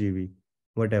 4 GB,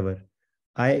 whatever.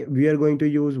 We are going to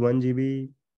use 1 GB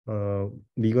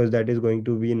because that is going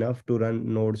to be enough to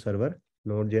run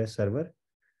Node.js server.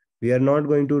 We are not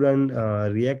going to run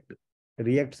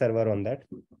React server on that.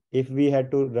 If we had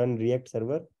to run React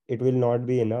server, it will not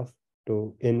be enough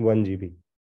to in 1 GB.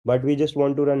 But we just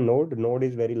want to run Node. Node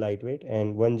is very lightweight,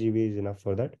 and 1 GB is enough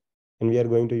for that. And we are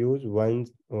going to use one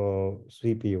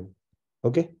CPU.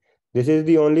 Okay. This is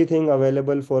the only thing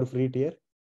available for free tier.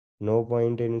 No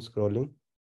point in scrolling.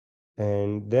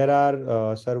 And there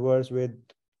are servers with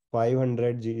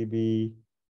 500 GB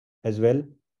as well,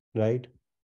 right?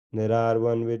 There are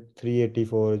one with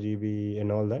 384 GB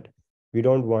and all that. We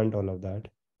don't want all of that.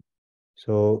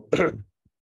 So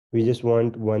we just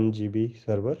want 1 GB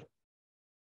server,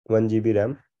 1 GB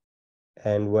RAM,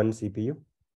 and 1 CPU.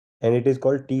 And it is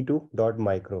called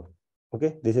T2.micro.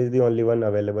 Okay, this is the only one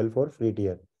available for free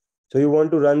tier. So you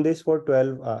want to run this for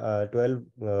 12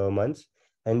 months,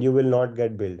 and you will not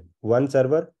get billed. One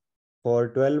server for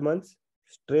 12 months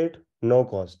straight, no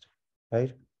cost,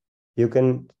 right? You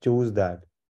can choose that.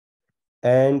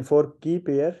 And for key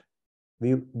pair,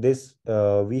 we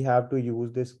have to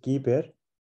use this key pair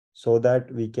so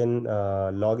that we can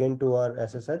log into our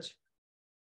SSH.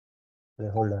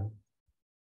 Hold on.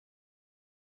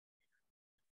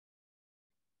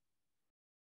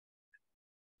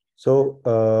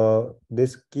 So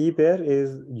this key pair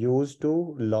is used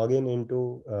to log in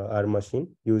into our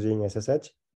machine using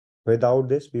SSH. Without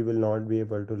this, we will not be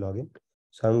able to log in.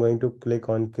 So I'm going to click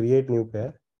on create new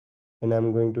pair, and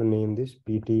I'm going to name this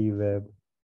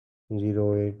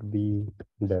ptweb08b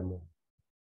demo.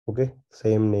 Okay,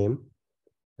 same name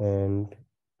and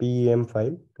PEM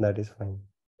file, that is fine.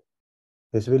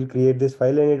 This will create this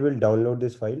file and it will download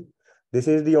this file. This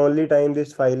is the only time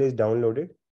this file is downloaded.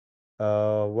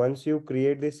 Once you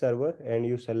create this server and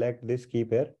you select this key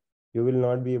pair, you will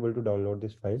not be able to download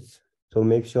this file. So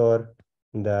make sure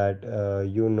that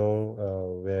you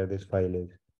know where this file is.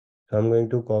 So I'm going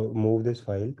to move this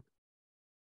file.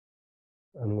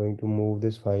 I'm going to move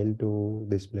this file to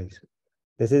this place.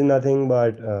 This is nothing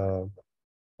but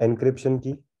encryption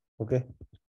key. Okay.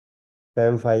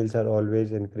 PAM files are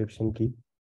always encryption key.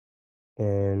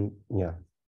 And yeah.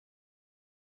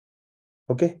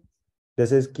 Okay.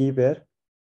 This is key pair.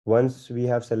 Once we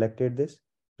have selected this,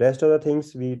 rest of the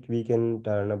things we can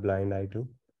turn a blind eye to.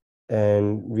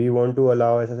 And we want to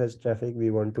allow SSH traffic.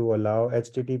 We want to allow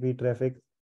HTTP traffic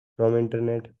from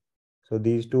internet. So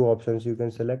these two options you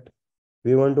can select.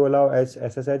 We want to allow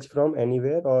SSH from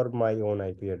anywhere or my own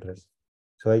IP address.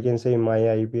 So I can say my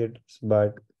IP address,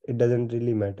 but it doesn't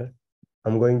really matter.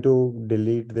 I'm going to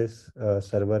delete this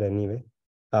server anyway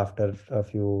after a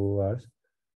few hours.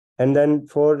 And then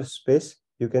for space,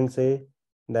 you can say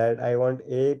that I want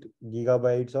 8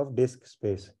 gigabytes of disk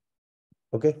space.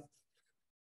 Okay.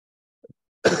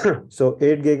 So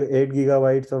 8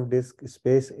 gigabytes of disk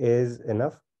space is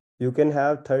enough. You can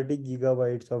have 30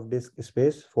 gigabytes of disk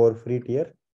space for free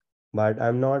tier, but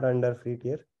I'm not under free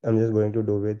tier. I'm just going to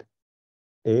do with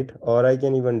 8, or I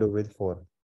can even do with 4.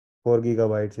 4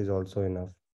 gigabytes is also enough.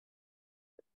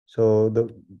 So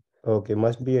okay,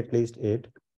 must be at least 8.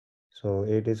 So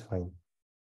 8 is fine.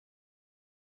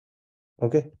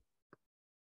 Okay.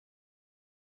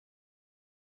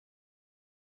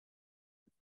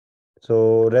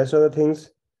 So rest of the things,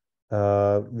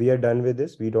 we are done with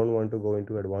this. We don't want to go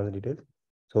into advanced details.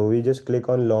 So we just click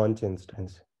on launch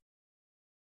instance.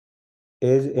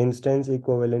 Is instance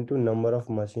equivalent to number of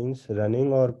machines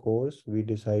running or cores we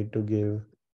decide to give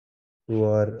to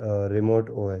our remote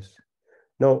OS?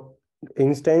 Now,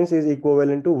 instance is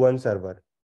equivalent to one server.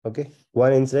 Okay,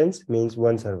 one instance means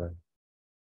one server.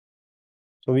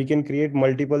 So we can create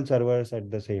multiple servers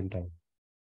at the same time.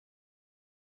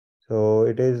 So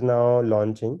it is now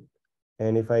launching.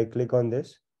 And if I click on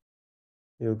this,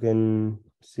 you can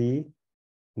see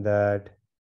that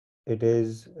it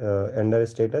is under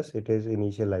status, it is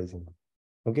initializing.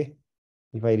 Okay.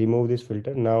 If I remove this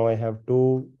filter, now I have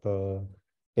two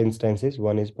instances.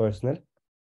 One is personal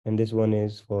and this one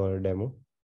is for demo.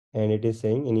 And it is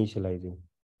saying initializing.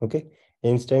 Okay.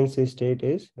 Instance state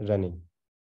is running.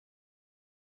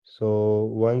 So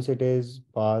once it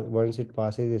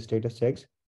passes status checks,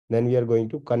 then we are going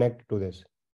to connect to this.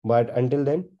 But until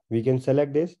then, we can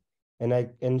select this and I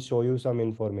can show you some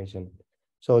information.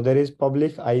 So there is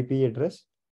public IP address.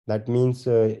 That means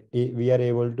we are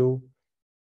able to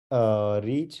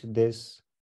reach this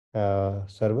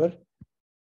server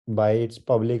by its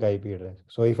public IP address.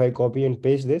 So if I copy and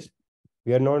paste this,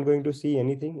 we are not going to see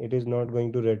anything. It is not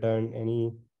going to return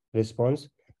any response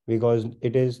because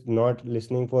it is not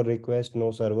listening for request.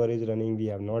 No server is running. We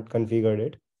have not configured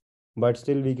it, but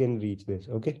still we can reach this.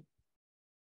 Okay.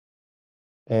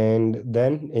 And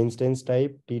then instance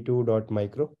type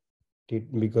t2.micro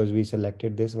because we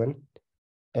selected this one,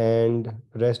 and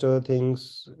rest of the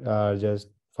things are just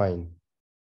fine.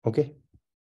 Okay.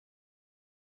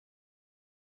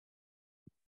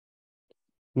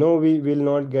 No, we will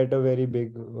not get a very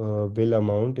big bill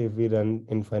amount if we run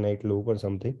infinite loop or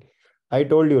something. I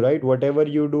told you, right? Whatever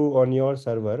you do on your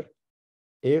server,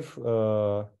 if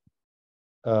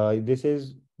this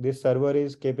is this server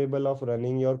is capable of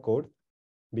running your code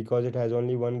because it has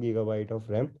only 1 GB of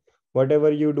RAM.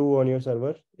 Whatever you do on your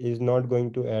server is not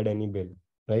going to add any bill,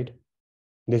 right?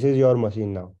 This is your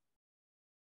machine now.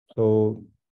 So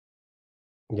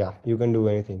yeah, you can do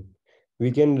anything.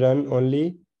 We can run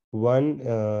only one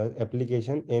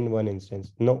application in one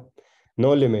instance. No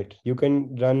limit. You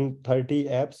can run 30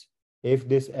 apps if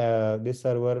this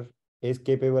server is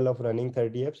capable of running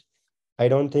 30 apps. I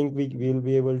don't think we will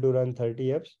be able to run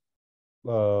 30 apps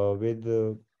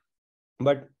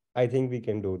but I think we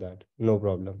can do that. No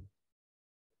problem.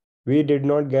 We did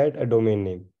not get a domain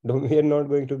name. We are not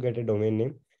going to get a domain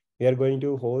name. We are going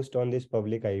to host on this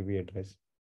public IP address.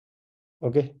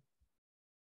 Okay.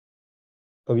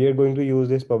 So we are going to use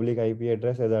this public IP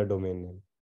address as our domain name.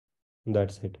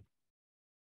 That's it.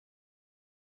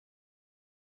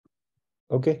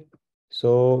 Okay.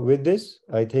 So with this,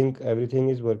 I think everything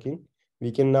is working.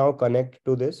 We can now connect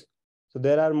to this. So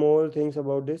there are more things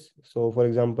about this. So for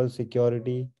example,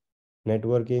 security,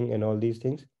 networking, and all these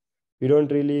things. We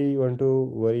don't really want to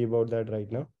worry about that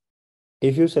right now.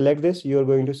 If you select this, you are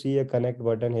going to see a connect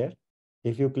button here.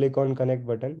 If you click on connect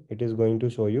button, it is going to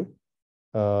show you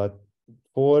uh,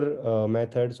 four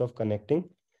methods of connecting.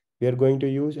 We are going to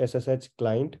use SSH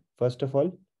client first of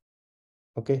all.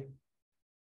 Okay.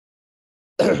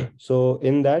 So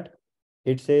in that,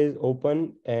 it says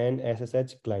open an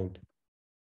SSH client.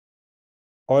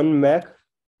 On Mac,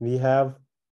 we have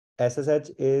SSH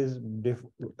is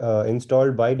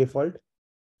installed by default.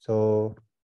 So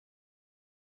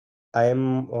I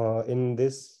am in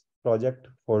this project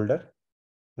folder,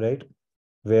 right,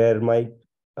 where my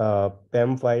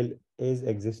PEM file is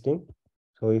existing.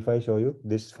 So if I show you,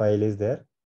 this file is there.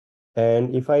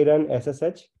 And if I run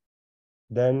SSH,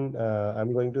 then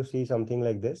I'm going to see something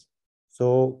like this.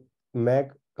 So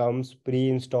Mac comes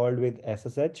pre-installed with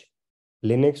SSH.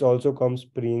 Linux also comes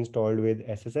pre-installed with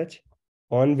SSH.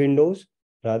 On Windows,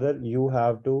 rather, you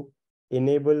have to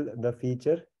enable the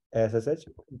feature SSH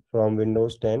from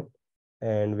Windows 10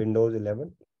 and Windows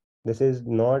 11. This is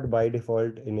not by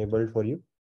default enabled for you.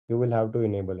 You will have to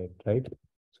enable it, right?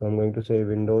 So I'm going to say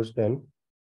Windows 10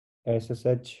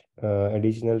 SSH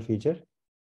additional feature,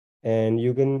 and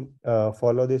you can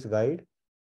follow this guide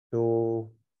to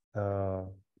uh,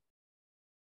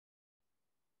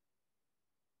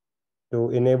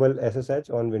 enable SSH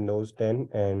on Windows 10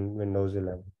 and Windows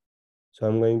 11. So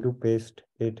I'm going to paste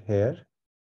it here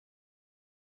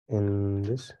in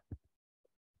this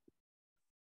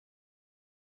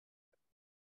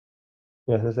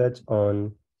SSH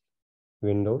on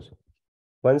Windows.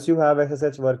 Once you have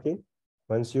SSH working,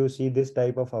 once you see this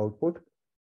type of output,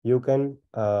 you can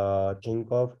think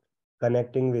of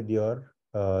connecting with your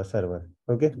server.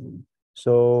 Okay.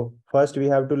 So first we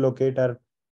have to locate our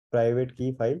private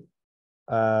key file.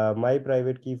 My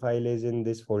private key file is in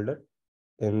this folder.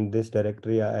 In this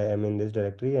directory, I am in this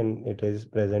directory and it is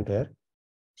present here.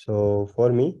 So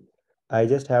for me, I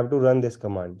just have to run this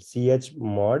command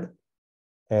chmod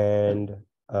and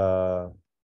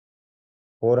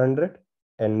 400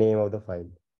 and name of the file.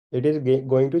 It is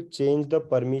going to change the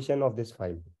permission of this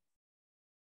file.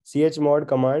 Chmod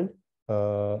command,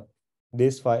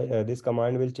 this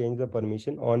command will change the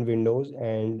permission on Windows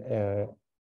and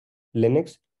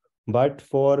Linux. But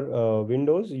for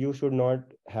Windows, you should not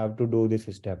have to do this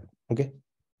step. Okay,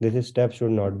 this step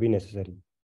should not be necessary.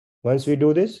 Once we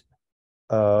do this,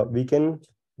 we can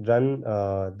run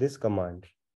this command.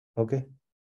 Okay,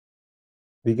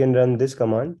 we can run this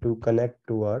command to connect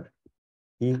to our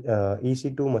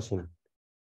EC2 machine.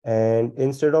 And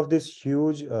instead of this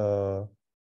huge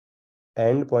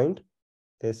endpoint,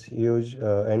 this huge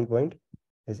endpoint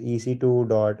is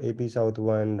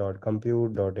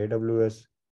ec2.apsouth1.compute.aws,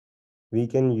 we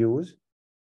can use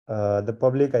the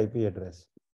public IP address.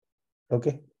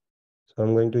 Okay, so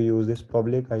I'm going to use this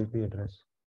public IP address.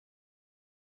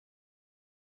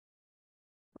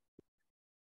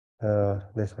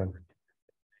 This one.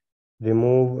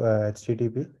 Remove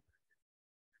HTTP.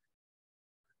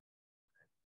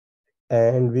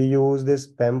 And we use this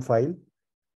PEM file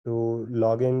to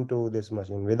log into this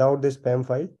machine. Without this PEM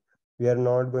file, we are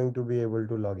not going to be able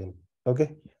to log in.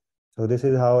 Okay, so this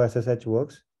is how SSH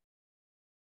works.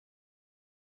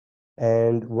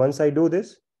 And once I do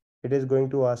this, it is going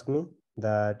to ask me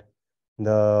that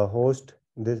the host,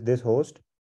 this host,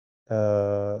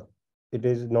 uh, it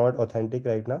is not authentic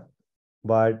right now,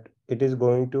 but it is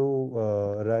going to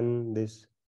run this.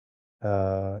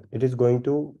 It is going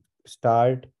to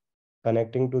start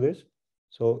connecting to this.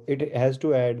 So it has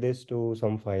to add this to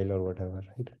some file or whatever,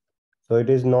 right? So it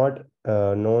is not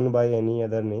known by any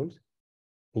other names.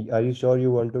 Are you sure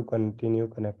you want to continue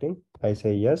connecting? I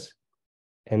say yes.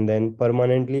 and then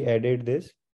permanently added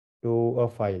this to a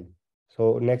file.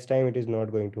 So next time it is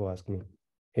not going to ask me.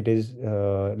 It is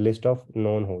list of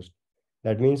known host.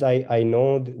 That means I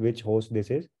know which host this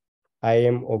is. I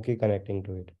am okay connecting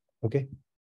to it. Okay,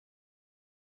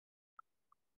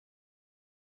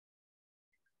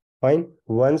 fine.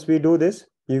 Once we do this,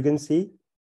 you can see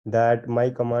that my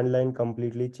command line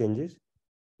completely changes.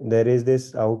 There is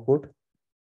this output,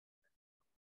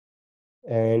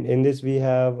 and in this we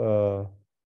have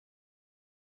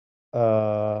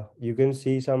you can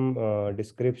see some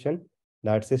description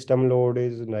that system load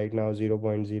is right now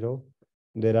 0.0.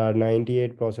 There are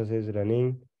 98 processes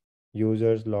running,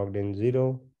 users logged in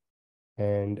 0,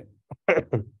 and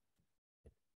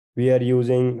we are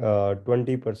using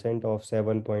 20% of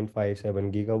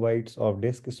 7.57 gigabytes of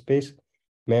disk space.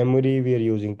 Memory, we are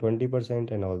using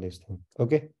 20% and all these things.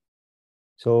 Okay.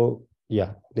 So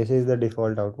yeah, this is the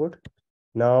default output.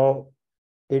 Now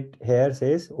it here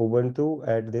says Ubuntu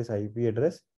at this IP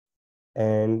address,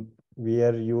 and we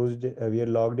are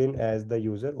logged in as the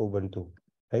user Ubuntu,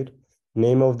 right?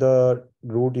 Name of the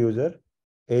root user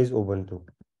is Ubuntu.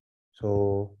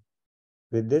 So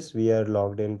with this, we are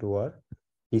logged into our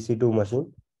EC2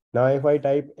 machine. Now, if I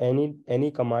type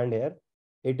any command here,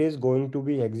 it is going to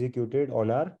be executed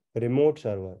on our remote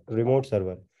server. Remote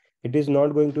server. It is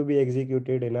not going to be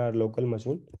executed in our local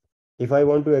machine. If I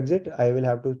want to exit, I will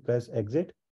have to press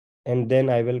exit, and then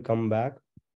I will come back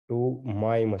to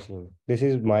my machine. This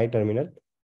is my terminal.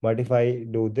 But if I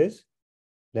do this,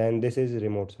 then this is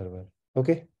remote server.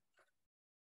 Okay.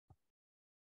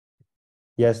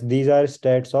 Yes, these are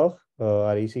stats of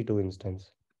our EC2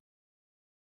 instance.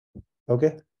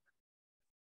 Okay.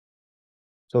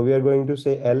 So we are going to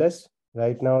say ls.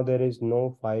 Right now there is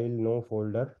no file, no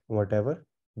folder, whatever.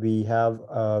 We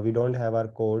don't have our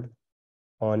code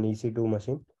on EC2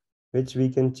 machine, which we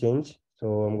can change.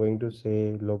 So I'm going to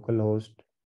say localhost,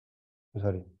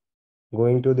 sorry,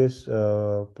 going to this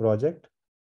project,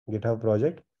 GitHub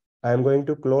project. I am going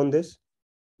to clone this.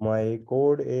 My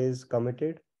code is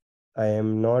committed. I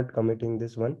am not committing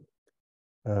this one.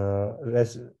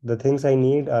 The things I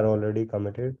need are already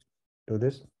committed to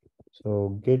this.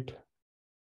 So git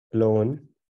clone,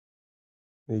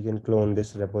 we can clone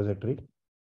this repository,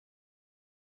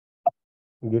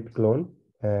 git clone,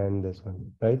 and this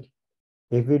one, right?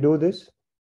 If we do this,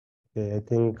 okay, I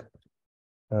think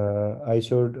I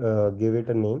should give it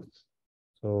a name.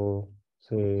 So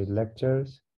say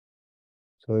lectures.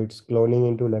 So it's cloning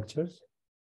into lectures.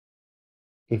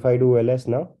 If I do ls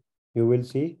now, you will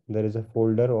see there is a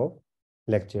folder of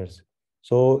lectures.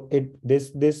 So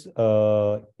this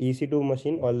EC2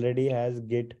 machine already has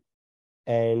Git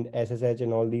and SSH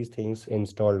and all these things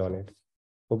installed on it.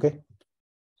 Okay,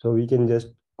 so we can just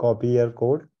copy our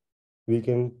code. We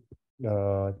can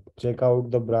check out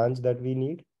the branch that we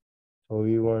need. So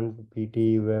we want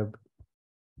PT Web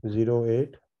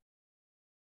 08,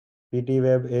 PT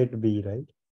Web 8B, right?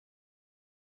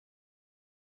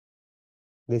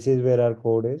 This is where our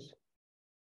code is.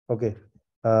 Okay.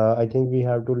 I think we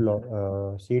have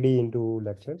to CD into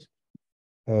lectures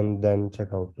and then check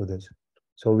out to this.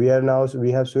 So we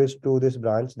have switched to this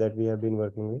branch that we have been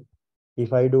working with.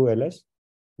 If I do ls,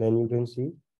 then you can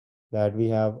see that we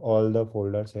have all the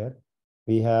folders here.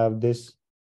 We have this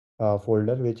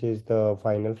folder, which is the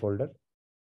final folder.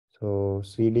 So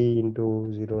CD into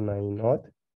 09 auth.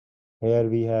 Here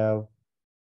we have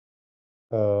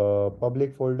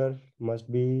public folder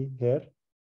must be here.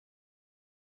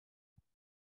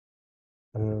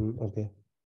 Okay,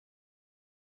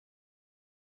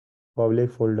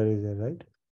 public folder is there, right?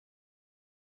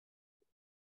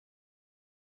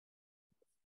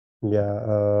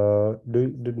 Yeah.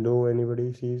 Do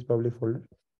anybody sees public folder?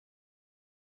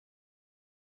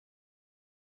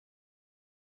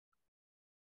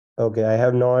 Okay, I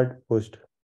have not pushed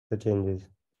the changes.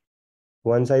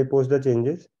 Once I post the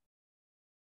changes,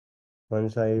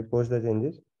 once I post the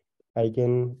changes, I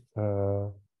can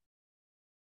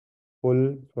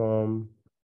pull from.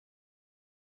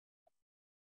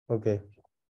 Okay,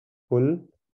 pull.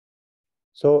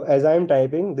 So as I'm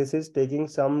typing, this is taking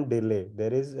some delay.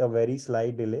 There is a very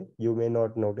slight delay. You may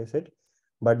not notice it,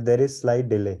 but there is slight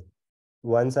delay.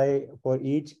 Once for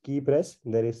each key press,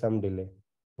 there is some delay.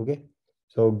 Okay.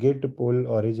 So git pull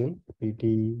origin pt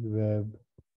web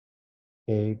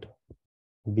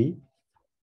 8b.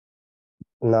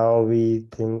 Now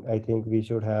I think we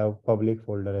should have public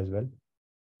folder as well.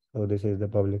 So this is the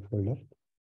public folder.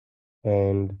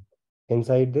 And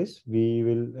inside this,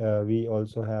 we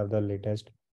also have the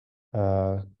latest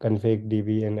config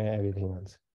db and everything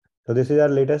else. So this is our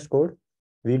latest code.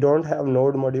 We don't have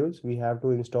node modules. We have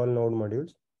to install node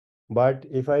modules. But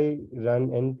if I run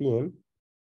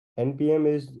npm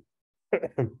is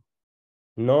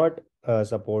not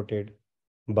supported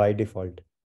by default.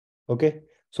 Okay,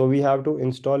 so we have to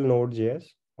install Node.js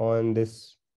on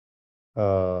this.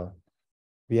 Uh,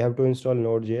 we have to install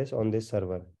Node.js on this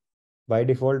server. By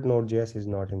default, Node.js is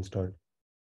not installed.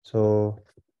 So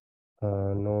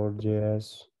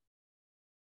Node.js.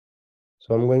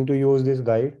 So I'm going to use this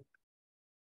guide,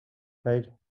 right,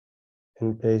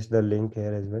 and paste the link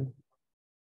here as well.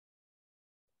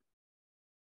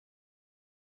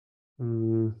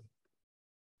 Mm,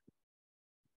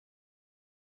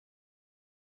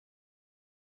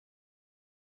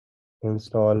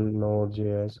 Install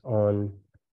Node.js on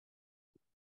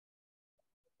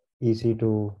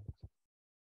EC2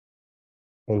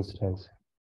 instance.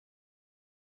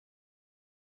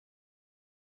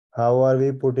 How are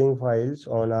we putting files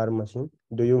on our machine?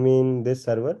 Do you mean this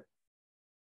server?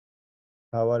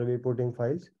 How are we putting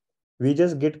files? We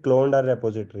just git cloned our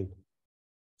repository.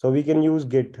 So we can use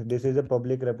Git. This is a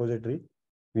public repository.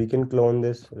 We can clone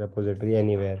this repository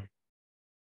anywhere.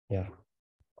 Yeah.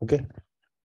 Okay.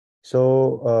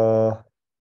 So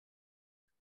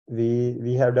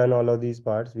we have done all of these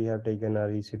parts. We have taken our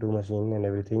EC2 machine and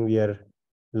everything. We are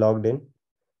logged in.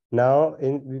 Now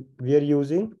we are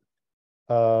using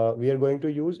we are going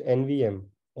to use NVM.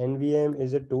 NVM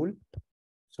is a tool.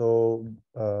 So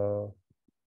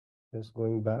just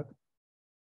going back.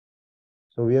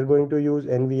 So we are going to use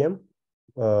NVM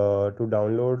to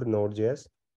download Node.js.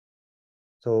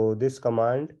 So with this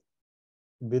command,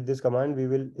 we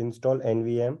will install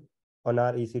NVM on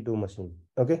our EC2 machine.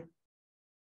 Okay.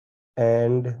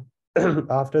 And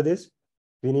after this,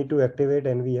 we need to activate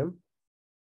NVM.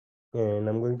 And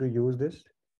I'm going to use this,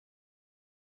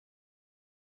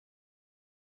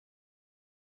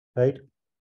 right?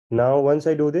 Now, once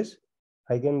I do this,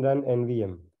 I can run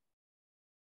NVM.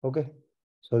 Okay.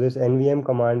 So this NVM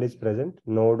command is present,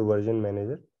 Node version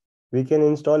manager. We can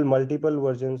install multiple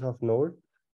versions of Node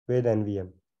with NVM.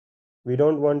 We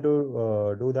don't want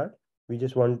to do that. We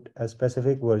just want a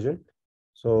specific version.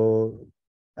 So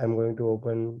I'm going to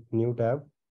open new tab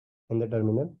in the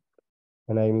terminal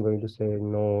and I'm going to say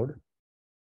Node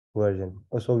version.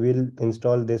 So we'll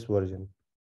install this version,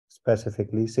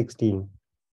 specifically 16.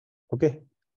 Okay.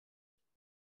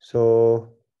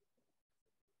 So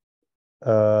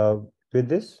uh, with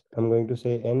this, I'm going to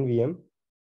say NVM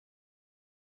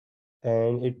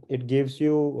and it gives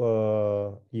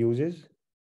you uses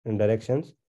and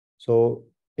directions. So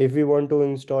if we want to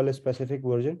install a specific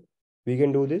version, we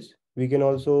can do this. We can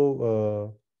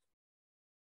also,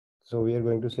 so we are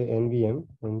going to say NVM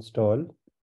install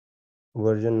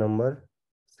version number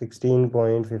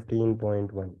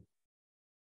 16.15.1.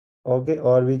 Okay,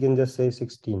 or we can just say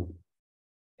 16.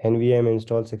 NVM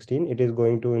install 16. It is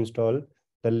going to install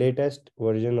the latest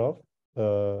version of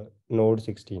Node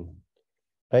 16.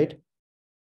 Right?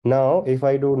 Now, if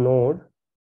I do Node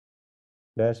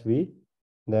dash V,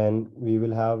 then we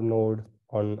will have Node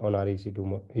on our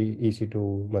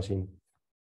EC2 machine.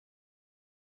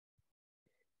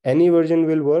 Any version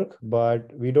will work,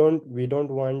 but we don't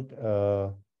want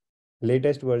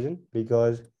latest version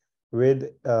because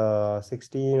with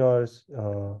 16 or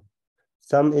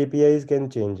some APIs can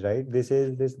change, right?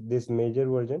 This major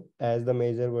version. As the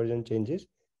major version changes,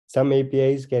 some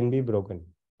APIs can be broken.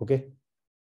 Okay,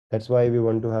 that's why we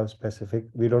want to have specific.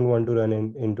 We don't want to run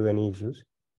into any issues,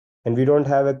 and we don't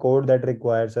have a code that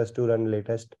requires us to run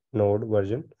latest node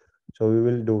version. So we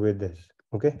will do with this.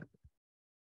 Okay.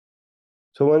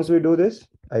 So once we do this,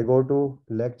 I go to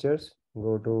lectures,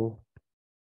 go to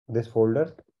this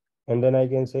folder, and then I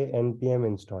can say npm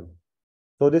install.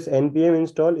 So this npm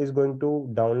install is going to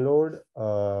download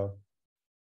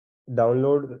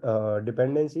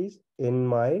dependencies in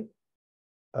my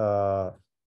uh,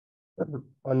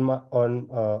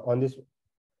 on this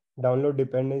download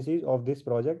dependencies of this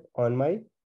project on my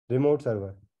remote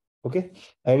server. Okay,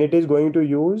 and it is going to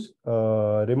use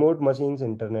remote machines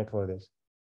internet for this.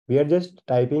 We are just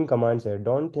typing commands here.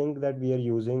 Don't think that we are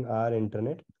using our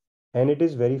internet, and it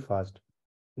is very fast.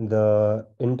 The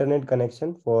internet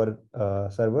connection for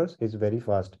servers is very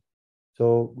fast.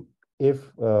 So if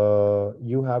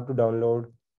you have to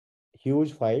download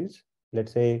huge files,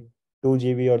 let's say 2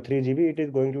 GB or 3 GB, it is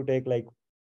going to take like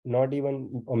not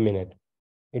even a minute.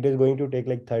 It is going to take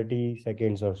like 30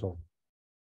 seconds or so.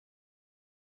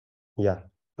 Yeah.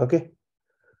 Okay.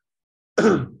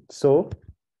 So,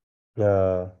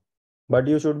 uh, but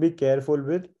you should be careful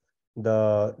with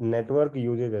the network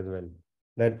usage as well.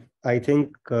 That I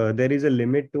think there is a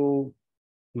limit to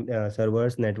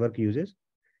servers network uses.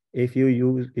 If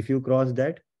you cross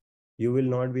that, you will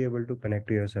not be able to connect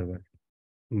to your server.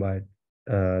 but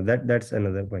that's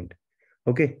another point.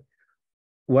 Okay.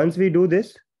 Once we do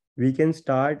this, we can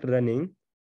start running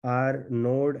our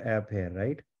Node app here,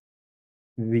 right?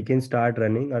 We can start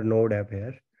running our Node app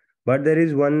here. But there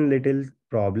is one little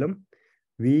problem.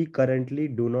 We currently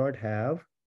do not have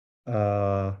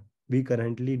uh, we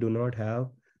currently do not have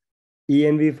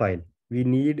env file. We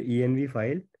need env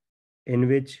file in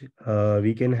which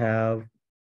we can have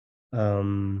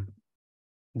um,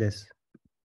 this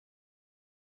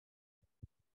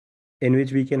in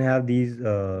which we can have these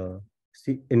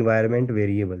environment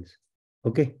variables.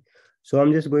 Okay, so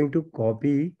I'm just going to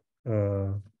copy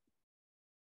uh,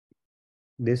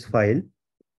 this file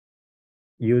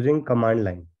using command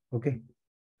line. Okay,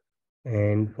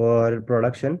 and for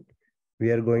production we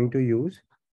are going to use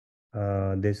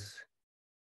this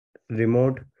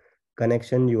remote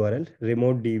connection URL,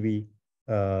 remote DB.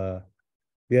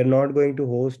 We are not going to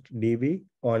host DB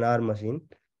on our machine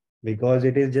because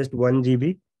it is just 1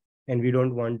 GB and we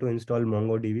don't want to install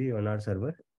MongoDB on our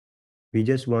server. We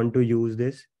just want to use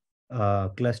this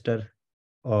cluster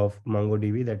of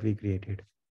MongoDB that we created.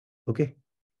 Okay.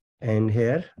 And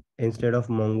here, instead of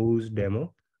Mongoose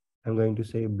demo, I'm going to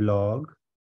say blogs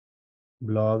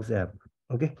app.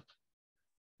 Okay.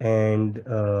 And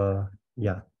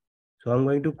yeah, so I'm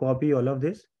going to copy all of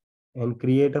this and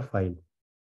create a file.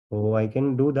 So I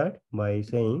can do that by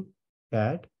saying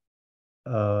cat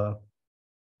uh,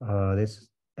 this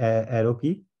arrow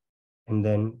key and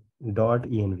then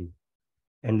 .env,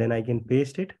 and then I can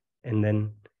paste it, and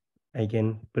then I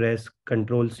can press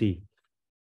Control C.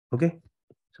 Okay.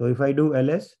 So if I do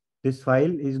ls, this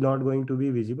file is not going to be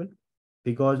visible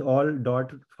because all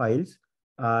dot files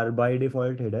are by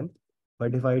default hidden.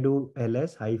 But if I do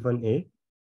ls -a,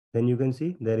 then you can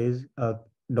see there is a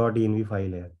 .env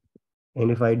file here. And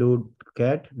if I do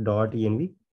cat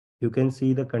 .env, you can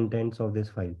see the contents of this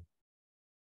file.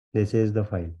 This is the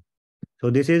file. So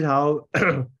this is how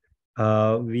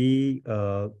we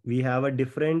have a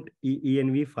different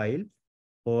env file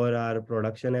for our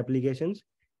production applications,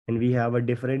 and we have a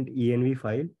different env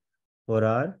file for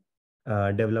our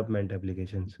development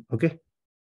applications. Okay.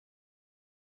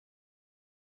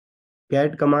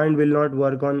 Cat command will not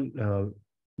work on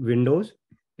Windows.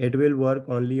 It will work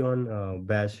only on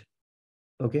Bash.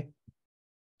 Okay.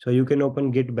 So you can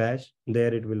open git bash.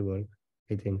 There it will work,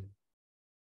 I think.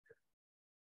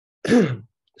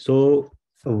 So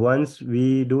once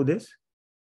we do this,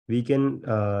 we can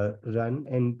run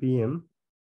npm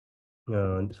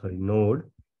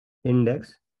node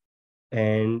index,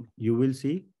 and you will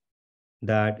see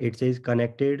that it says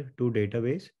connected to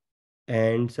database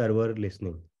and server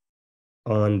listening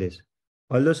on this.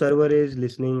 Although server is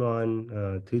listening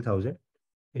on 3000,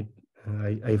 it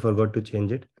I forgot to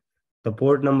change it. The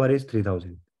port number is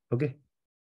 3000. Okay.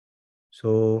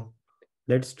 So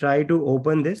let's try to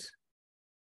open this.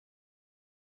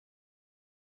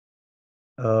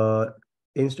 Uh,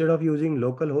 Instead of using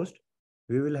localhost,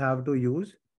 we will have to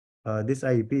use this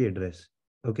IP address.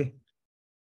 Okay.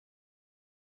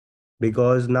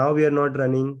 Because now we are not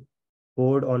running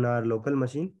code on our local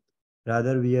machine.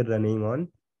 Rather, we are running on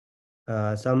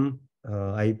some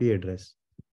IP address.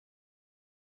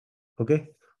 Okay.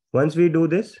 Once we do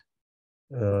this,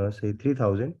 say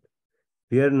 3000,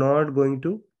 we are not going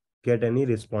to get any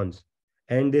response.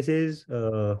 And this is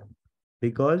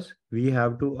because we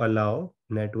have to allow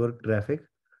network traffic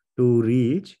to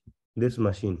reach this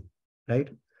machine, right?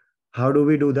 How do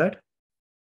we do that?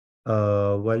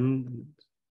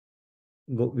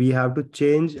 We have to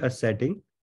change a setting,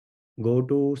 go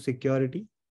to security,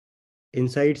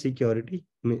 inside security,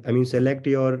 I mean, select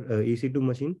your EC2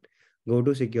 machine, go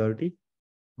to security,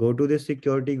 go to this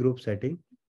security group setting.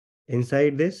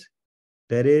 Inside this,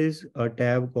 there is a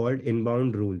tab called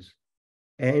inbound rules.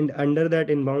 And under that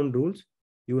inbound rules,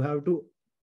 you have to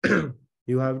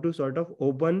you have to sort of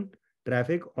open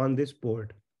traffic on this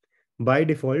port. By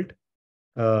default,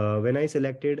 when I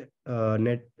selected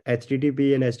net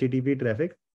HTTP and HTTP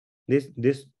traffic,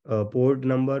 this port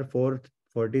number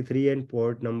 443 and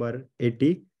port number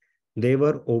 80, they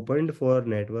were opened for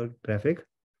network traffic,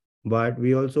 but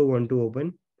we also want to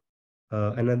open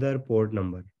another port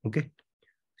number. Okay.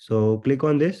 So click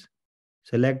on this,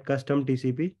 select custom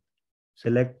TCP,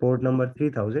 select port number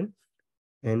 3000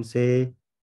 and say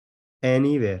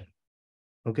anywhere.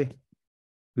 Okay.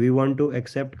 We want to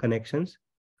accept connections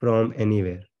from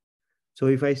anywhere. So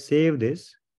if I save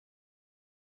this,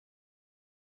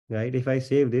 right, if I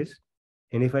save this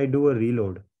and if I do a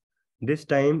reload, this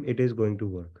time it is going to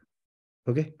work.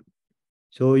 Okay.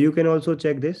 So you can also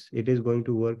check this. It is going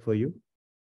to work for you.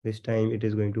 This time it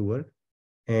is going to work,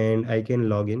 and I can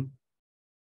log in.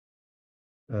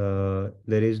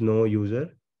 there is no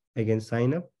user, I can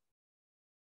sign up,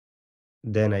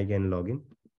 then I can log in.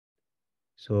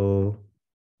 So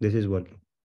this is working.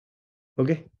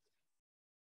 Okay.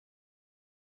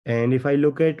 And if I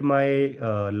look at my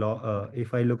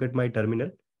if I look at my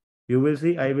terminal, you will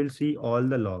see I will see all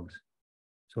the logs.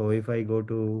 So if I go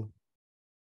to,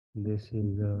 this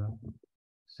is a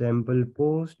sample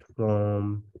post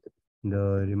from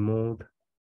the remote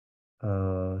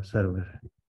server,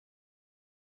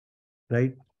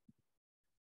 right?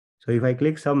 So if I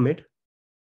click submit,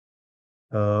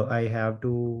 I have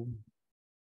to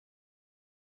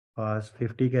pass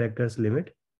 50 characters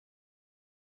limit.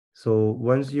 So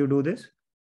once you do this,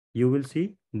 you will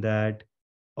see that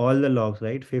all the logs,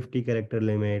 right? 50 character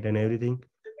limit and everything,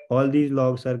 all these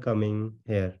logs are coming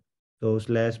here. So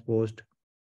slash post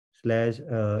slash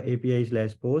API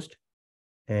slash post,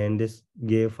 and this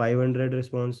gave 500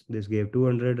 response, this gave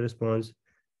 200 response,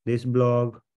 this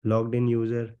blog, logged in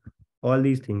user, all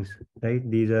these things, right?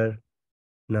 These are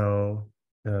now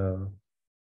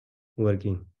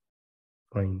working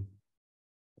fine.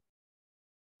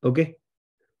 Okay,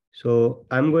 so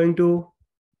I'm going to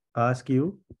ask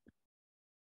you,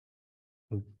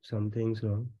 something's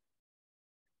wrong.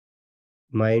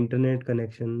 My internet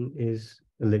connection is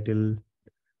a little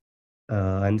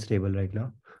unstable right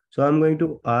now. So I'm going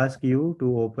to ask you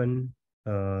to open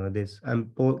this.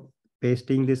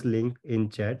 Pasting this link in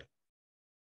chat.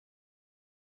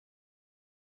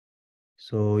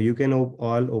 So you can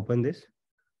all open this,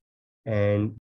 and